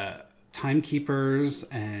find the timekeepers,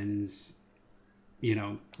 and she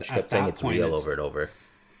kept saying it's real over and over.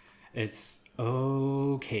 It's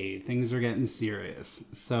okay, things are getting serious.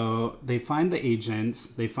 So they find the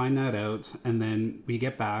agent, they find that out, and then we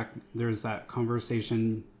get back. There's that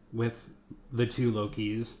conversation with the two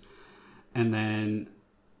Lokis, and then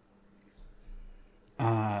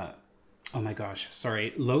oh my gosh,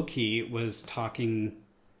 sorry. Loki was talking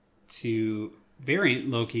to variant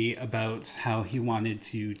Loki about how he wanted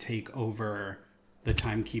to take over the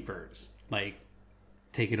timekeepers, like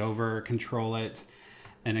take it over, control it,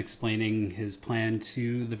 and explaining his plan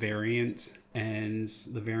to the variant. And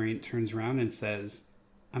the variant turns around and says,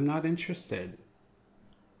 I'm not interested.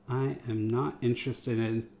 I am not interested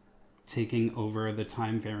in taking over the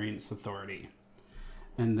Time Variance Authority.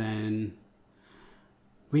 And then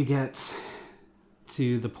we get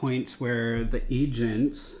to the point where the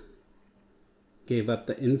agent gave up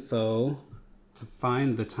the info to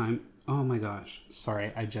find the time. Oh my gosh.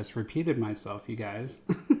 Sorry, I just repeated myself, you guys.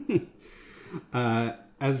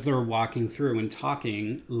 As they're walking through and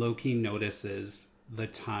talking, Loki notices the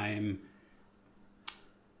time.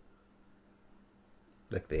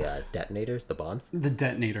 Like the detonators, the bombs? The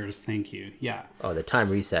detonators, thank you. Yeah. Oh, the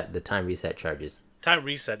time reset. The time reset charges. Time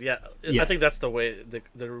reset, yeah. I think that's the way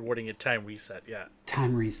they're wording it. Time reset, yeah.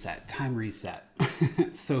 Time reset.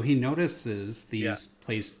 So he notices these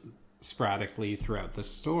placed sporadically throughout the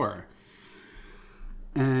store.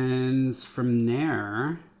 And from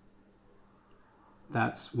there,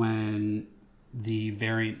 that's when the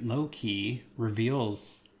variant Loki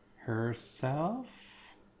reveals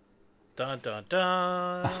herself. Dun, dun,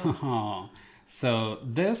 dun. Oh, so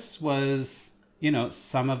this was,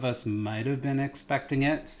 some of us might have been expecting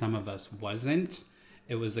it. Some of us wasn't.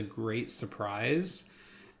 It was a great surprise.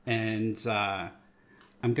 And I'm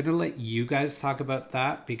going to let you guys talk about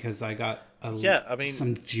that because I got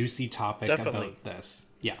some juicy topic about this.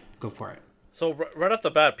 Yeah, go for it. So right off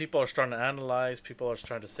the bat, people are starting to analyze. People are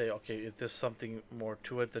starting to say, okay, is this something more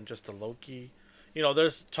to it than just a Loki?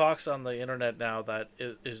 There's talks on the internet now that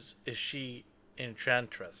is she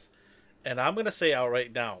Enchantress? And I'm going to say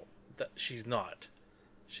outright now that she's not.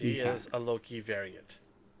 She is a Loki variant.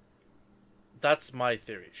 That's my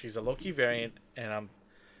theory. She's a Loki variant, and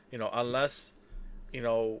unless,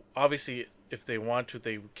 obviously if they want to,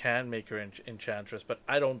 they can make her Enchantress, but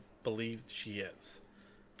I don't believe she is.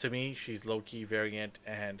 To me, she's Loki variant,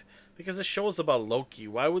 and because the show's about Loki,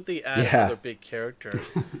 why would they add another big character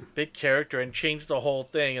and change the whole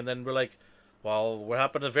thing? And then we're like, well, what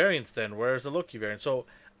happened to variants then? Where's the Loki variant? So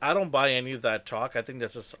I don't buy any of that talk. I think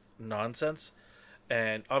that's just nonsense.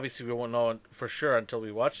 And obviously we won't know for sure until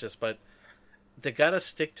we watch this, but they gotta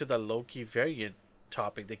stick to the Loki variant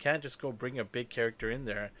topic. They can't just go bring a big character in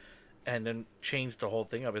there and then change the whole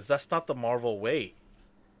thing up. That's not the Marvel way,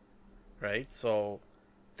 right? So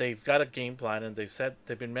they've got a game plan, and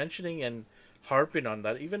they've been mentioning and harping on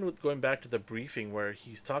that, even with going back to the briefing where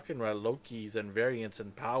he's talking about Lokis and variants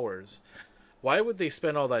and powers. Why would they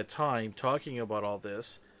spend all that time talking about all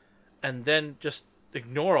this and then just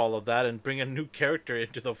ignore all of that and bring a new character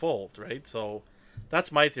into the fold, right? So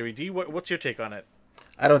that's my theory. D, what's your take on it?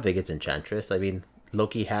 I don't think it's Enchantress. I mean,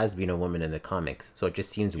 Loki has been a woman in the comics, so it just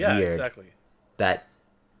seems weird that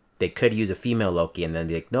they could use a female Loki and then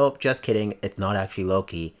be like, nope, just kidding. It's not actually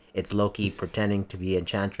Loki. It's Loki pretending to be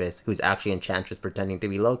Enchantress, who's actually Enchantress pretending to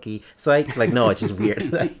be Loki. It's like no, it's just weird.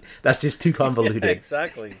 That's just too convoluted. Yeah,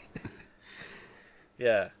 exactly.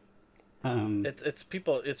 Yeah. It's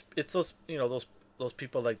people. It's those those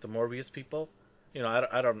people like the Morbius people.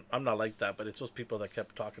 I'm not like that, but it's those people that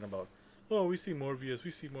kept talking about, oh, we see Morbius,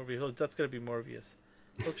 we see Morbius. Oh, that's gonna be Morbius.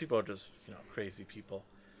 Those people are just crazy people.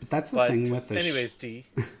 But that's the But thing with the anyways, D.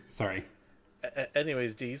 sorry.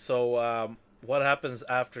 Anyways, D. So what happens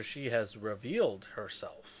after she has revealed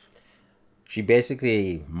herself? She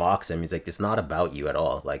basically mocks him. He's like, "It's not about you at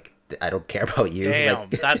all. Like, I don't care about you." Damn,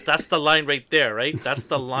 Like, that's the line right there, right? That's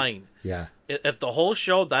the line. yeah. If the whole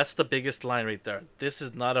show, that's the biggest line right there. This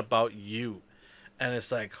is not about you, and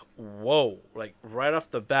it's like, whoa, like right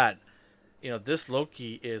off the bat, this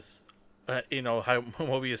Loki is, how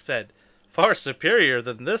Mobius said, far superior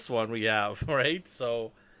than this one we have, right?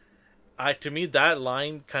 So, to me that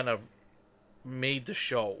line kind of made the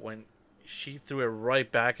show when she threw it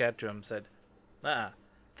right back at him, said,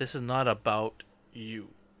 this is not about you.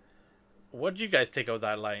 What did you guys take of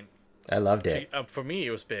that line? I loved it. For me,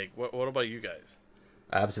 it was big. What about you guys?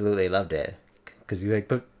 I absolutely loved it. Because you're like,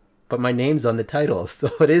 but my name's on the title, so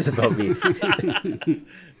it is about me.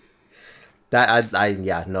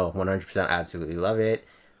 Yeah, no, 100% absolutely love it.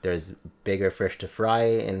 There's bigger fish to fry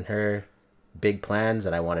in her big plans,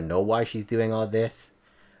 and I want to know why she's doing all this.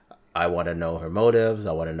 I want to know her motives.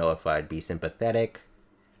 I want to know if I'd be sympathetic.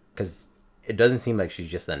 Because it doesn't seem like she's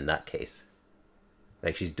just a nutcase.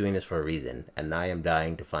 Like, she's doing this for a reason, and I am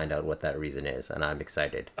dying to find out what that reason is, and I'm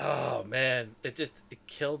excited. Oh man, it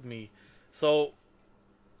killed me. So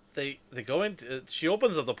they go into, she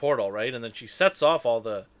opens up the portal, right, and then she sets off all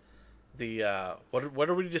the what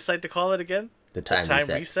do we decide to call it again? The time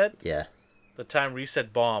reset. Yeah. The time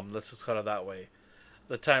reset bomb. Let's just call it that way.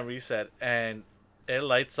 The time reset, and it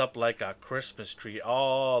lights up like a Christmas tree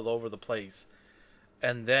all over the place,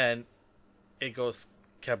 and then it goes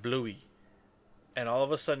kablooey. And all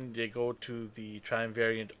of a sudden, they go to the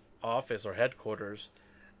Triumvirate office or headquarters,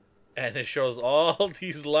 and it shows all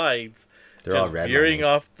these lines. They're all red veering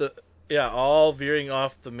off all veering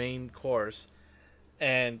off the main course.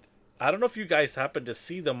 And I don't know if you guys happened to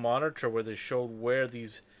see the monitor where they showed where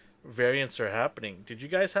these variants are happening. Did you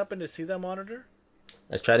guys happen to see that monitor?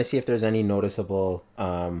 Let's try to see if there's any noticeable,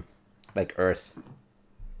 like Earth.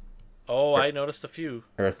 Oh, I noticed a few.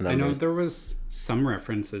 Earth numbers. I know there was some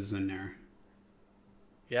references in there.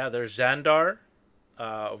 Yeah, there's Xandar,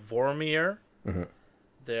 Vormir. Mm-hmm.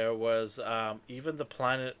 There was even the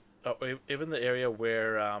planet, even the area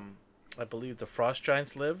where I believe the Frost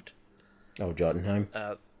Giants lived. Oh, Jotunheim.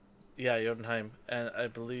 Yeah, Jotunheim, and I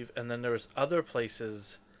believe, and then there was other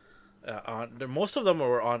places. Most of them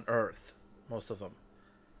were on Earth, most of them,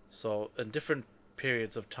 so in different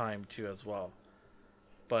periods of time too as well.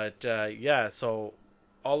 But yeah, so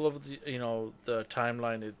all of the the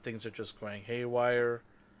timeline, things are just going haywire.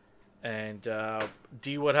 And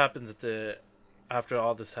D, what happens after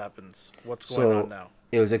all this happens? What's going on now?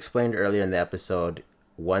 It was explained earlier in the episode.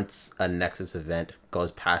 Once a Nexus event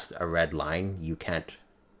goes past a red line, you can't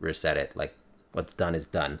reset it. Like, what's done is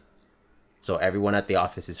done. So everyone at the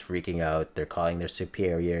office is freaking out. They're calling their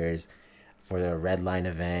superiors for the red line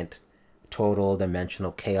event. Total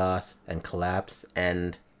dimensional chaos and collapse.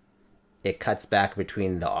 And it cuts back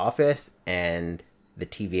between the office and the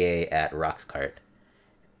TVA at Roxcart.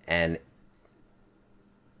 And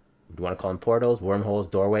do you want to call them portals, wormholes,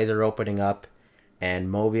 doorways are opening up, and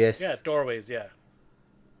Mobius doorways,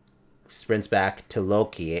 sprints back to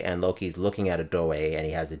Loki, and Loki's looking at a doorway, and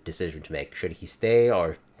he has a decision to make. Should he stay,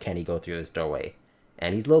 or can he go through this doorway?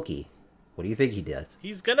 And he's Loki. What do you think he does?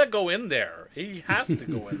 He's gonna go in there. He has to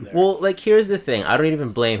go in there. Well, like, here's the thing. I don't even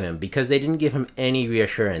blame him, because they didn't give him any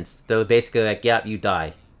reassurance. They're basically like, yep, you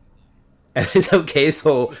die. And it's okay,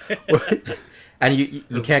 so... And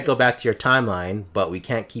you can't go back to your timeline, but we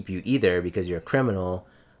can't keep you either because you're a criminal.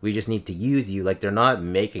 We just need to use you. Like, they're not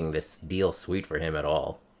making this deal sweet for him at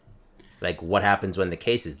all. Like, what happens when the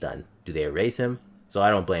case is done? Do they erase him? So I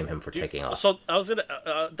don't blame him for taking off. So I was gonna.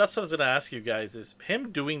 That's what I was gonna ask you guys. Is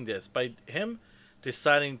him doing this by him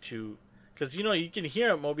deciding to? Because you can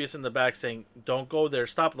hear Mobius in the back saying, "Don't go there.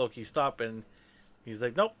 Stop, Loki. Stop." And he's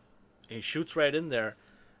like, "Nope." And he shoots right in there.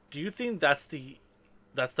 Do you think that's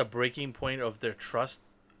the breaking point of their trust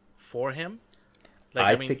for him?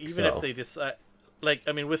 Like, I mean, think even so. if they decide, like,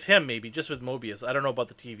 I mean, with him maybe, just with Mobius. I don't know about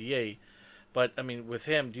the TVA, but I mean, with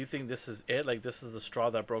him, do you think this is it? Like, this is the straw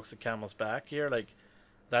that broke the camel's back here? Like,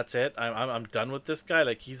 that's it. I'm done with this guy.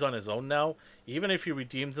 Like, he's on his own now. Even if he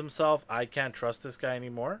redeems himself, I can't trust this guy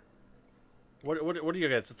anymore. What are your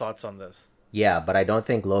guys' thoughts on this? Yeah, but I don't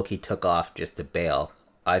think Loki took off just to bail.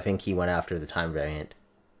 I think he went after the time variant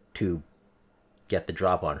to get the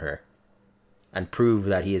drop on her and prove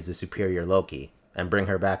that he is the superior Loki and bring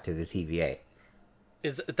her back to the TVA.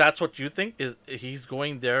 Is that's what you think? Is he's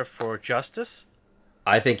going there for justice?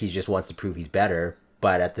 I think he just wants to prove he's better,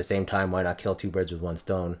 but at the same time, why not kill two birds with one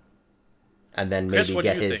stone? And then Chris, maybe what do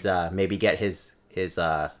get you his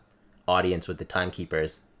think? audience with the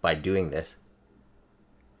timekeepers by doing this.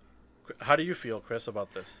 How do you feel, Chris,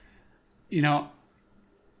 about this? You know,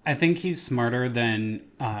 I think he's smarter than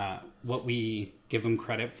what we give him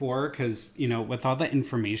credit for because, with all the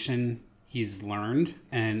information he's learned,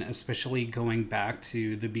 and especially going back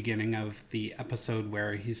to the beginning of the episode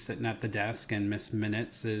where he's sitting at the desk and Miss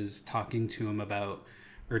Minutes is talking to him about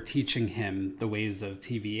or teaching him the ways of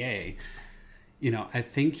TVA. I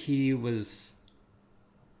think he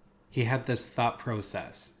had this thought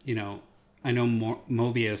process. I know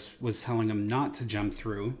Mobius was telling him not to jump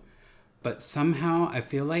through, but somehow I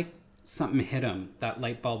feel like something hit him. That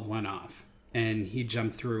light bulb went off and he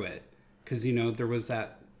jumped through it. Because, there was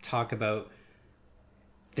that talk about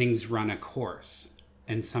things run a course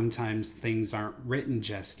and sometimes things aren't written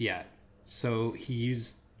just yet. So he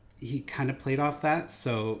kind of played off that.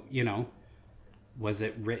 So, was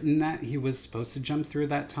it written that he was supposed to jump through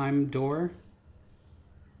that time door?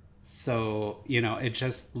 So, it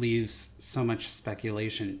just leaves so much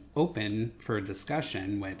speculation open for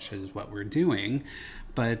discussion, which is what we're doing.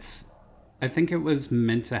 But I think it was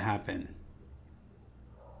meant to happen.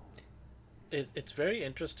 It's very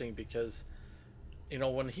interesting because,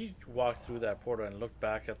 when he walked through that portal and looked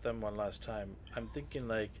back at them one last time, I'm thinking,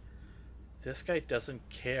 like, this guy doesn't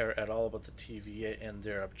care at all about the TVA and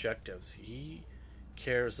their objectives. He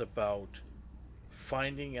cares about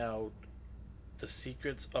finding out the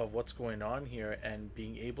secrets of what's going on here and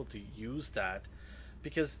being able to use that,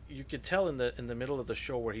 because you could tell in the middle of the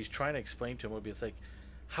show where he's trying to explain to him, it's like,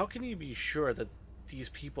 how can you be sure that these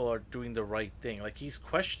people are doing the right thing? Like, he's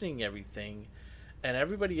questioning everything, and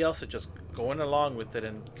everybody else is just going along with it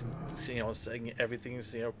and saying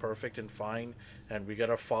everything's perfect and fine, and we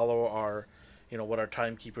gotta follow our what our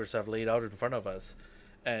timekeepers have laid out in front of us.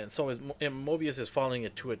 And so Mobius is following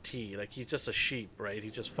it to a T. Like, he's just a sheep, right?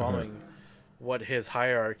 He's just following what his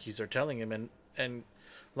hierarchies are telling him, and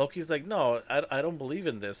Loki's like, no, I don't believe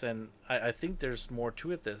in this, and I think there's more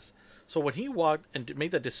to it. So when he walked and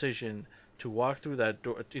made that decision to walk through that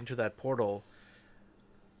door into that portal,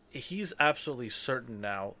 he's absolutely certain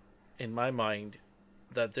now, in my mind,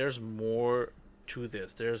 that there's more to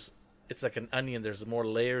this. It's like an onion. There's more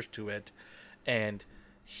layers to it, and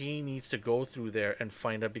he needs to go through there and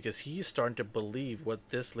find out, because he's starting to believe what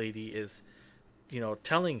this lady is,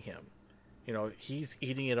 telling him. He's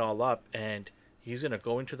eating it all up, and he's going to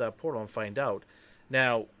go into that portal and find out.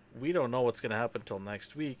 Now, we don't know what's going to happen until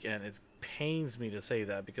next week, and it pains me to say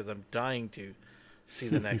that because I'm dying to see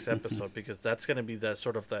the next episode, because that's going to be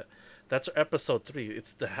that's episode 3.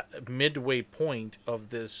 It's the midway point of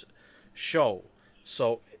this show.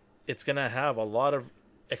 So it's going to have a lot of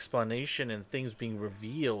explanation and things being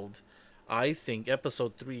revealed. I think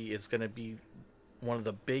episode 3 is going to be one of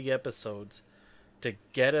the big episodes to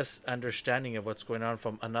get us understanding of what's going on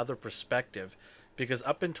from another perspective, because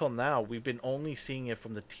up until now we've been only seeing it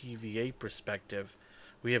from the TVA perspective.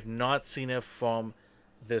 We have not seen it from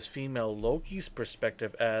this female Loki's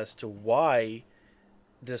perspective as to why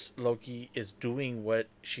this Loki is doing what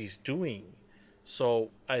she's doing. So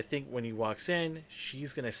I think when he walks in,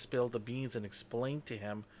 she's going to spill the beans and explain to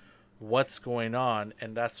him what's going on,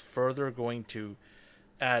 and that's further going to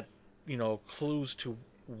add clues to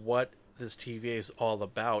what this TVA is all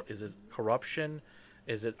about. Is it corruption?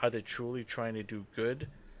 Are they truly trying to do good?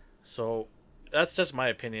 So that's just my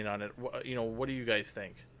opinion on it. What do you guys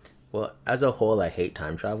think? Well, as a whole, I hate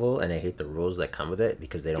time travel and I hate the rules that come with it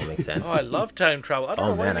because they don't make sense. Oh, I love time travel. I don't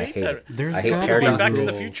know why man, I you hate that. it. There's I hate gotta be Going paradox back to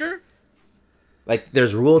rules. the future? Like,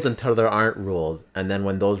 there's rules until there aren't rules, and then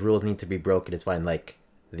when those rules need to be broken, it's fine. Like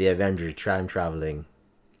the Avengers time traveling.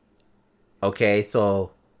 Okay,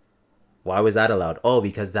 so why was that allowed? Oh,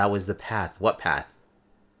 because that was the path. What path?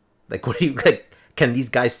 Like, what do you like? Can these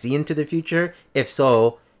guys see into the future? If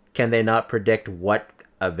so, can they not predict what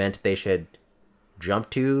event they should jump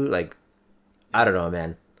to? Like, I don't know,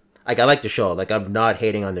 man. Like, I like the show. Like, I'm not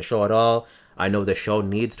hating on the show at all. I know the show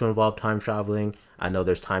needs to involve time traveling. I know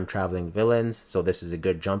there's time traveling villains, so this is a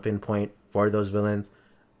good jumping point for those villains.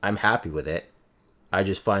 I'm happy with it. I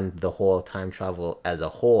just find the whole time travel as a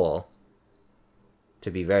whole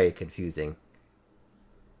to be very confusing.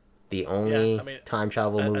 The only time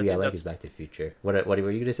travel movie I like is Back to the Future. What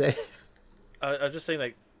were you gonna say? I was just saying,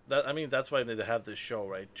 like, that. I mean, that's why they have this show,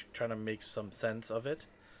 right? Trying to make some sense of it,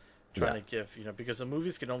 trying to give because the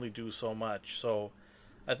movies can only do so much. So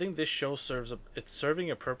I think this show it's serving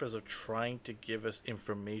a purpose of trying to give us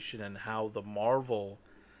information on how the Marvel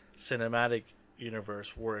cinematic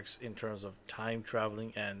universe works in terms of time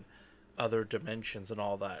traveling and other dimensions and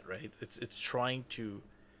all that, right? It's trying to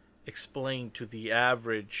explain to the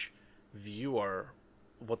average viewer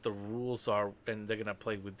what the rules are, and they're gonna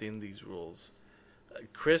play within these rules.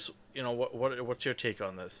 Chris, what's your take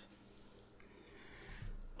on this?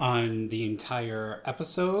 On the entire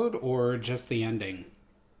episode or just the ending?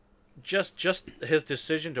 Just his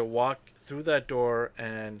decision to walk through that door,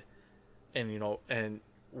 and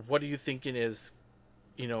what are you thinking is,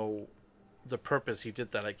 the purpose he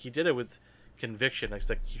did that? Like, he did it with conviction. Like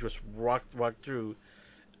he just walked through.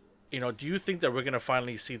 Do you think that we're gonna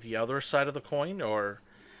finally see the other side of the coin, or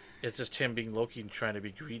is just him being Loki and trying to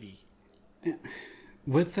be greedy?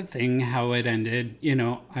 With the thing how it ended,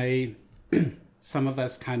 I some of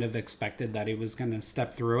us kind of expected that he was going to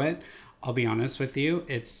step through it. I'll be honest with you,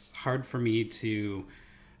 it's hard for me to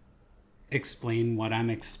explain what I'm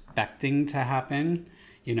expecting to happen.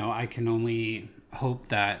 I can only hope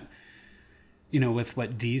that, with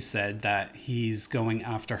what Dee said, that he's going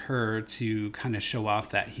after her to kind of show off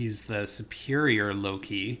that he's the superior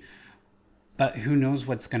Loki. But who knows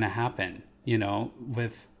what's going to happen,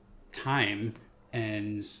 with time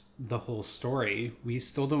and the whole story. We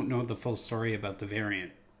still don't know the full story about the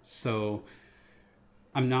variant. So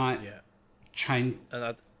I'm not trying.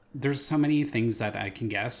 There's so many things that I can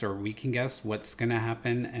guess, or we can guess what's going to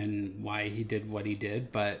happen and why he did what he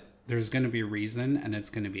did. But there's going to be a reason, and it's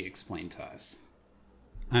going to be explained to us.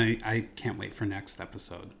 I can't wait for next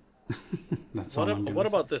episode. That's all I'm doing. What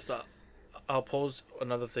about this? I'll pose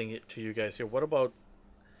another thing to you guys here. What about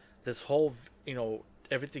this whole,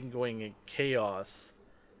 everything going in chaos?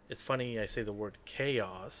 It's funny I say the word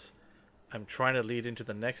chaos. I'm trying to lead into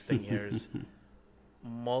the next thing here is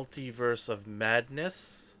multiverse of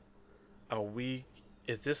madness.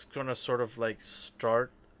 Is this going to sort of like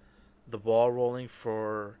start the ball rolling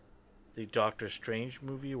for the Doctor Strange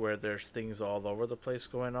movie where there's things all over the place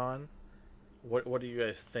going on? What do you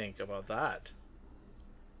guys think about that?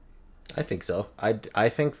 I think so. I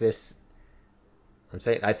think this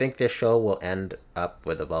show will end up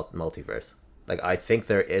with a multiverse. Like, I think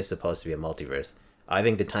there is supposed to be a multiverse. I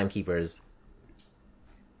think the Timekeepers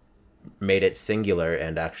made it singular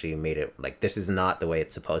and actually made it like, this is not the way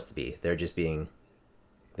it's supposed to be. They're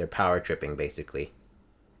power tripping, basically.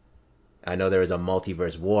 I know there was a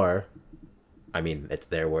multiverse war. I mean, it's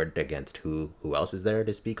their word against who else is there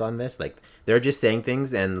to speak on this. Like, they're just saying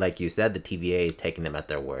things, and like you said, the TVA is taking them at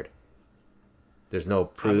their word. There's no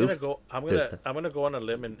proof. I'm gonna go on a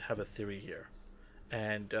limb and have a theory here,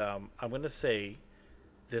 and I'm gonna say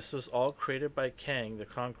this was all created by Kang the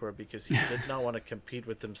Conqueror because he did not want to compete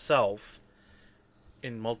with himself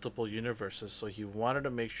in multiple universes. So he wanted to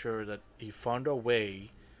make sure that he found a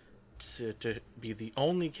way to be the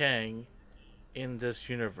only Kang in this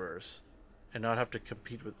universe, and not have to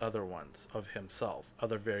compete with other ones of himself,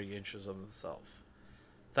 other variations of himself.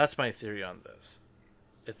 That's my theory on this.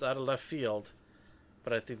 It's out of left field.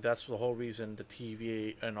 But I think that's the whole reason the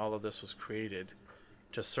TVA and all of this was created,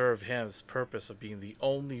 to serve his purpose of being the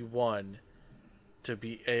only one to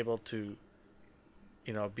be able to,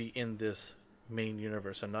 be in this main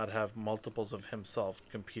universe and not have multiples of himself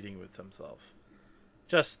competing with himself.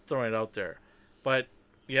 Just throwing it out there. But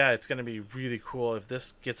yeah, it's going to be really cool. If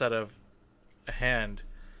this gets out of hand,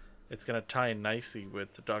 it's going to tie in nicely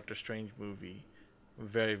with the Doctor Strange movie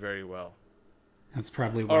very, very well. That's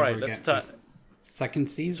probably why we're getting second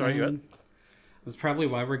season. Sorry, That's probably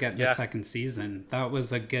why we're getting a second season. That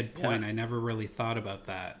was a good point. Yeah. I never really thought about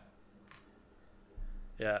that.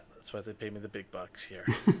 Yeah, that's why they pay me the big bucks here.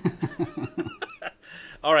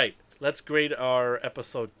 All right, let's grade our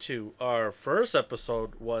episode 2. Our first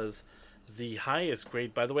episode was the highest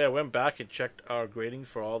grade. By the way, I went back and checked our grading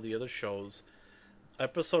for all the other shows.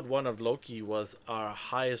 Episode 1 of Loki was our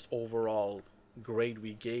highest overall grade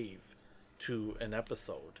we gave to an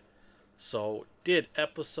episode. So, did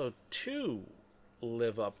episode 2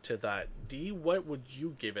 live up to that? D, what would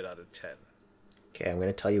you give it out of 10? Okay, I'm going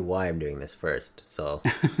to tell you why I'm doing this first. So,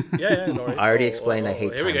 no worries. I already explained I hate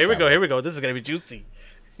time travel. Here we go. This is going to be juicy.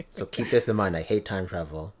 So keep this in mind. I hate time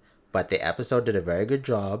travel. But the episode did a very good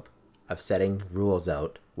job of setting rules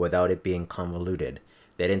out without it being convoluted.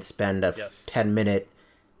 They didn't spend a 10-minute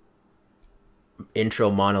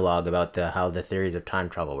intro monologue about how the theories of time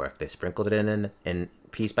travel work. They sprinkled it in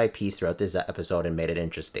piece by piece throughout this episode and made it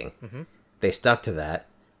interesting. Mm-hmm. They stuck to that.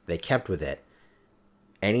 They kept with it.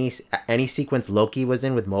 Any sequence Loki was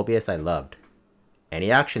in with Mobius, I loved.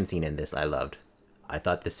 Any action scene in this, I loved. I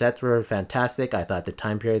thought the sets were fantastic. I thought the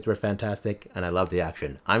time periods were fantastic. And I loved the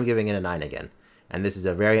action. I'm giving it a 9 again. And this is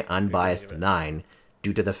a very unbiased 9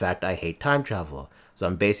 due to the fact I hate time travel. So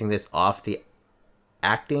I'm basing this off the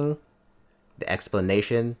acting, the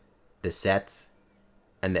explanation, the sets,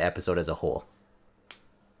 and the episode as a whole.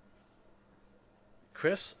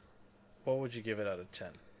 Chris, what would you give it out of 10?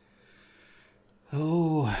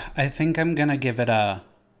 Oh, I think I'm gonna give it a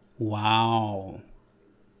wow.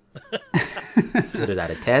 What is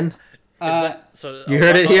that, a 10? So You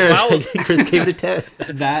heard it here. Wow. Chris gave it a 10.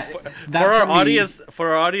 That For our me- audience, for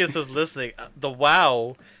our audiences listening, the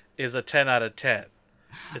wow is a 10 out of 10.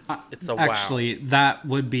 It's a wow. Actually, that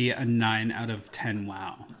would be a 9 out of 10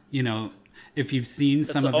 wow. You know, if you've seen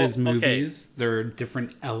some of his movies, there are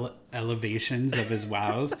different elevations of his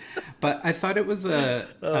wows. But I thought it was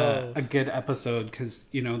a good episode because,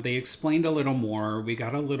 you know, they explained a little more. We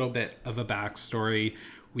got a little bit of a backstory.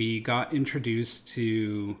 We got introduced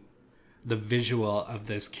to the visual of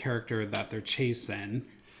this character that they're chasing,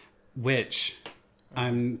 which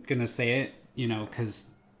I'm going to say it, you know, because,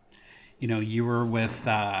 you know, you were with,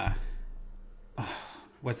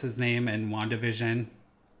 what's his name in WandaVision?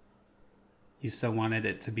 You so wanted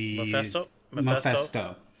it to be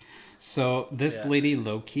Mephisto. So this lady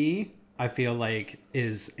Loki, I feel like,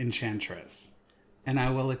 is Enchantress. And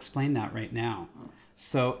I will explain that right now.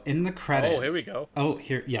 So in the credits... Oh, here we go. Oh,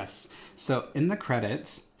 here, yes. So in the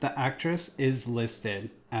credits, the actress is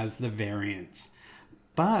listed as the variant.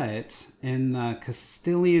 But in the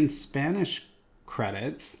Castilian Spanish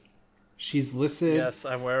credits, she's listed... Yes,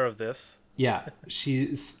 I'm aware of this. Yeah,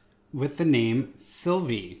 she's with the name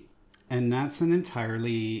Sylvie. And that's an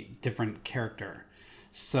entirely different character.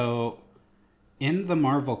 So in the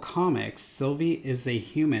Marvel Comics, Sylvie is a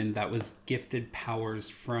human that was gifted powers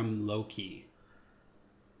from Loki.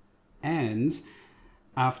 And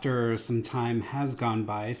after some time has gone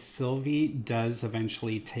by, Sylvie does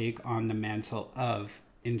eventually take on the mantle of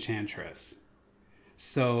Enchantress.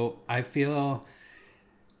 So I feel,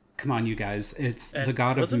 come on, you guys, it's the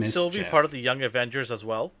god of mischief. Wasn't Sylvie part of the Young Avengers as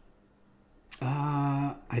well?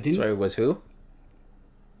 I didn't. Sorry, was who?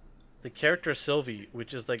 The character Sylvie,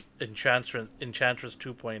 which is like Enchantress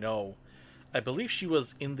 2.0, I believe she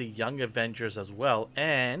was in the Young Avengers as well,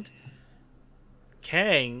 and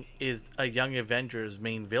Kang is a Young Avengers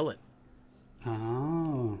main villain.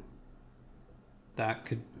 Oh. That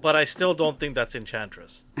could... But I still don't think that's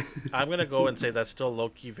Enchantress. I'm going to go and say that's still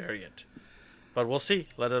Loki variant. But we'll see.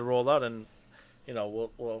 Let it roll out, and you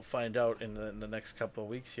know, we'll find out in the next couple of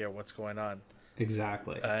weeks here what's going on.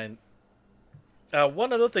 Exactly. And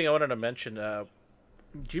one other thing I wanted to mention, do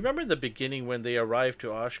you remember in the beginning when they arrived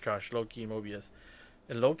to Oshkosh, Loki and Mobius,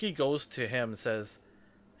 and Loki goes to him and says,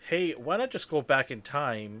 hey, why not just go back in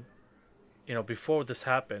time, you know, before this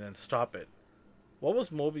happened and stop it? What was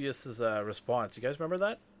Mobius's response? You guys remember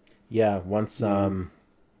that? Yeah, once on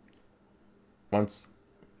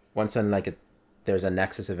like there's a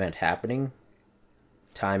Nexus event happening,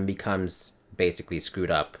 time becomes basically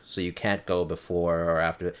screwed up, so you can't go before or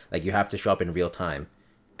after. Like, you have to show up in real time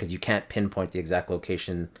because you can't pinpoint the exact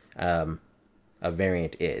location a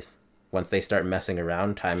variant is. Once they start messing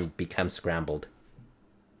around, time becomes scrambled.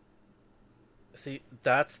 See,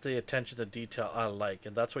 that's the attention to detail I like,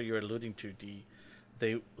 and that's what you're alluding to, D.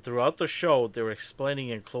 They, throughout the show, they were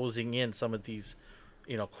explaining and closing in some of these,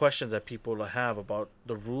 you know, questions that people have about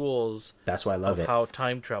the rules. That's why I love of it. How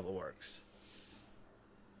time travel works.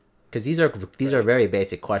 Because these are very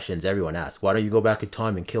basic questions everyone asks. Why don't you go back in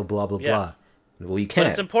time and kill blah blah blah? Well, you can't.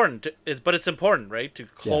 But it's important, right, to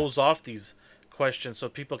close off these questions so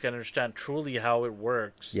people can understand truly how it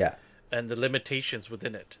works. Yeah. And the limitations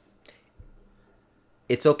within it.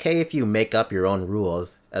 It's okay if you make up your own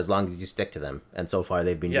rules as long as you stick to them. And so far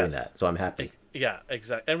they've been doing that. So I'm happy. Yeah,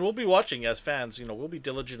 exactly. And we'll be watching as fans, you know, we'll be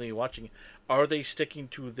diligently watching. Are they sticking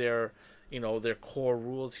to their, you know, their core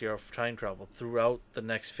rules here of time travel throughout the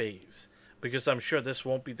next phase? Because I'm sure this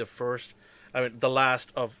won't be the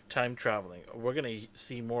last of time traveling. We're going to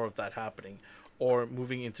see more of that happening or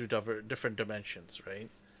moving into different dimensions, right?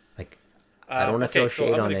 Like, I don't want to throw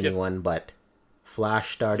shade on anyone, but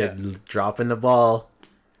Flash started dropping the ball.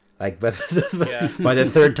 Like, by the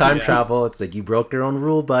third time travel, it's like, you broke your own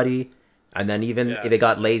rule, buddy. And then even if they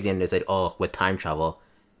got lazy and they said, oh, with time travel,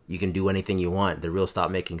 you can do anything you want. The rules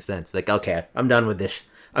stop making sense. Like, okay, I'm done with this.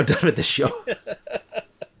 I'm done with this show.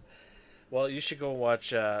 Well, you should go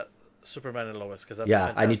watch Superman and Lois, because that's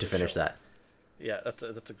I need to finish that. Yeah,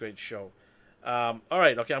 that's a great show. All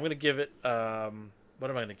right, okay, I'm gonna give it. What am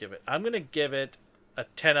I gonna give it? I'm gonna give it a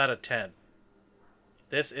 10 out of 10.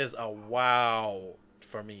 This is a wow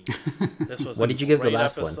for me. This was. What did you give the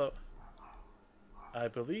last one? I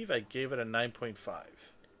believe I gave it a 9.5.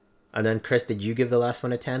 And then, Chris, did you give the last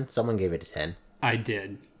one a 10? Someone gave it a 10. I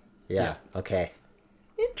did. Yeah. Okay.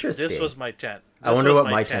 Interesting. This was my 10. I wonder what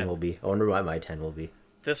my 10 will be.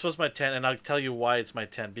 This was my 10, and I'll tell you why it's my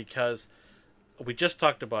 10. Because we just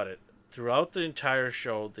talked about it. Throughout the entire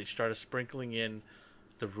show, they started sprinkling in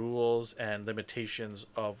the rules and limitations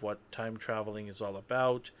of what time traveling is all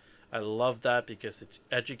about. I love that because it's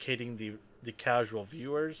educating the casual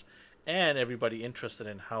viewers and everybody interested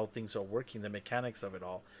in how things are working, the mechanics of it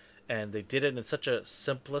all. And they did it in such a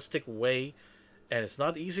simplistic way, and it's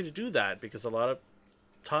not easy to do that because a lot of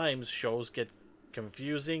times shows get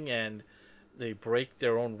confusing and they break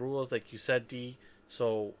their own rules, like you said, D.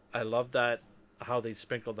 So I love that, how they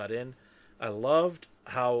sprinkled that in. I loved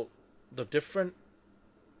how the different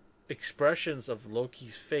expressions of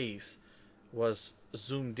Loki's face was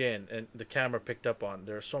zoomed in and the camera picked up on.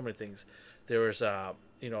 There are so many things. There was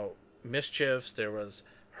mischiefs, there was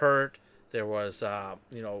hurt, there was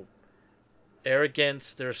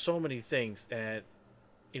arrogance. There are so many things, and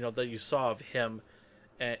that you saw of him.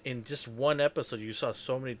 And in just one episode, you saw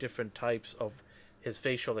so many different types of his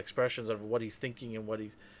facial expressions of what he's thinking and what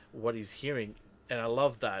he's hearing, and I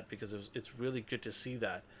love that because it's really good to see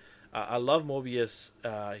that. I love Mobius.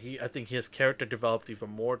 I think his character developed even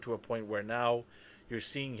more to a point where now you're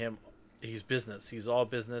seeing him. He's business. He's all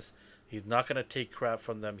business. He's not going to take crap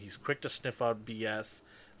from them. He's quick to sniff out BS,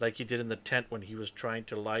 like he did in the tent when he was trying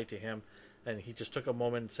to lie to him, and he just took a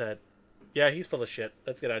moment and said, "Yeah, he's full of shit.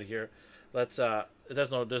 Let's get out of here. Let's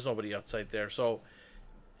there's nobody outside there." So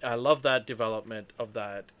I love that development of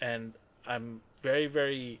that, and I'm very,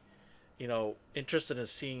 very interested in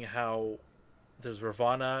seeing how this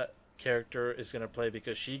Ravonna character is going to play,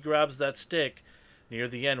 because she grabs that stick near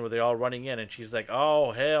the end where they're all running in, and she's like,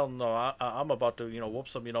 "Oh hell no, I'm about to whoop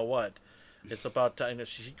some, what, it's about time."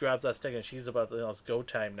 She grabs that stick and she's about to, it's go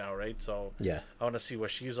time now, right? So yeah, I want to see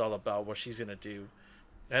what she's all about, what she's going to do.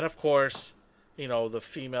 And of course, the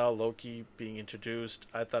female Loki being introduced.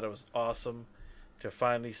 I thought it was awesome to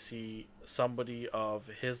finally see somebody of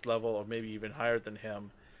his level or maybe even higher than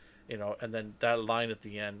him, and then that line at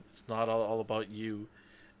the end, "It's not all about you."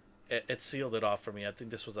 It sealed it off for me. I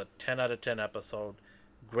think this was a 10 out of 10 episode.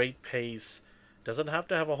 Great pace. Doesn't have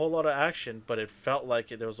to have a whole lot of action, but it felt like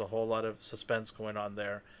there was a whole lot of suspense going on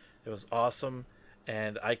there. It was awesome,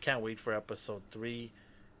 and I can't wait for episode 3.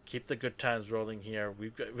 Keep the good times rolling here.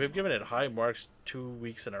 We've given it high marks 2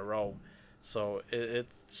 weeks in a row, so it's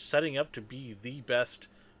setting up to be the best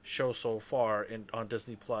show so far on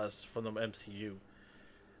Disney Plus from the MCU.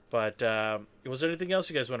 But was there anything else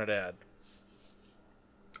you guys wanted to add?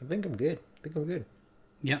 I think I'm good.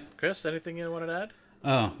 Yep. Chris, anything you wanted to add?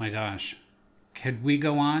 Oh my gosh. Could we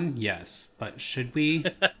go on? Yes. But should we?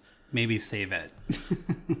 Maybe save it.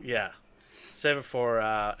 Yeah. Save it for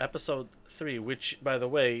episode 3, which, by the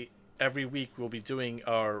way, every week we'll be doing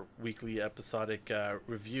our weekly episodic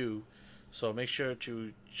review. So make sure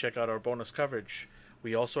to check out our bonus coverage.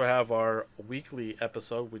 We also have our weekly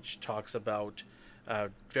episode, which talks about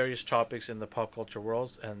various topics in the pop culture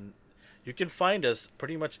world, and you can find us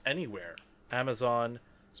pretty much anywhere. Amazon,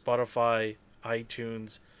 Spotify,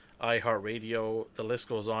 iTunes, iHeartRadio, the list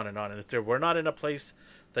goes on. And if we're not in a place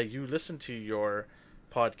that you listen to your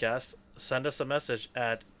podcast, send us a message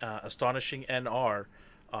at AstonishingNR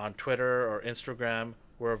on Twitter or Instagram.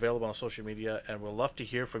 We're available on social media, and we'll love to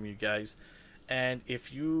hear from you guys. And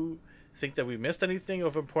if you think that we missed anything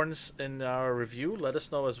of importance in our review, let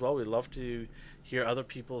us know as well. We'd love to hear other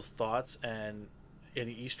people's thoughts and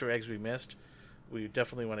any Easter eggs we missed. We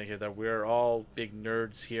definitely want to hear that. We're all big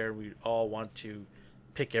nerds here. We all want to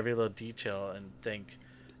pick every little detail and think,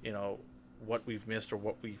 what we've missed or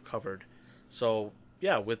what we've covered. So,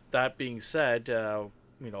 yeah, with that being said,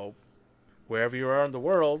 wherever you are in the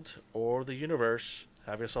world or the universe,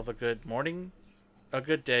 have yourself a good morning, a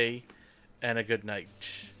good day, and a good night.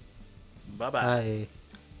 Bye-bye.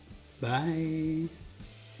 Bye. Bye.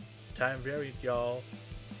 Time varied, y'all.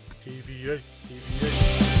 TVA, TVA.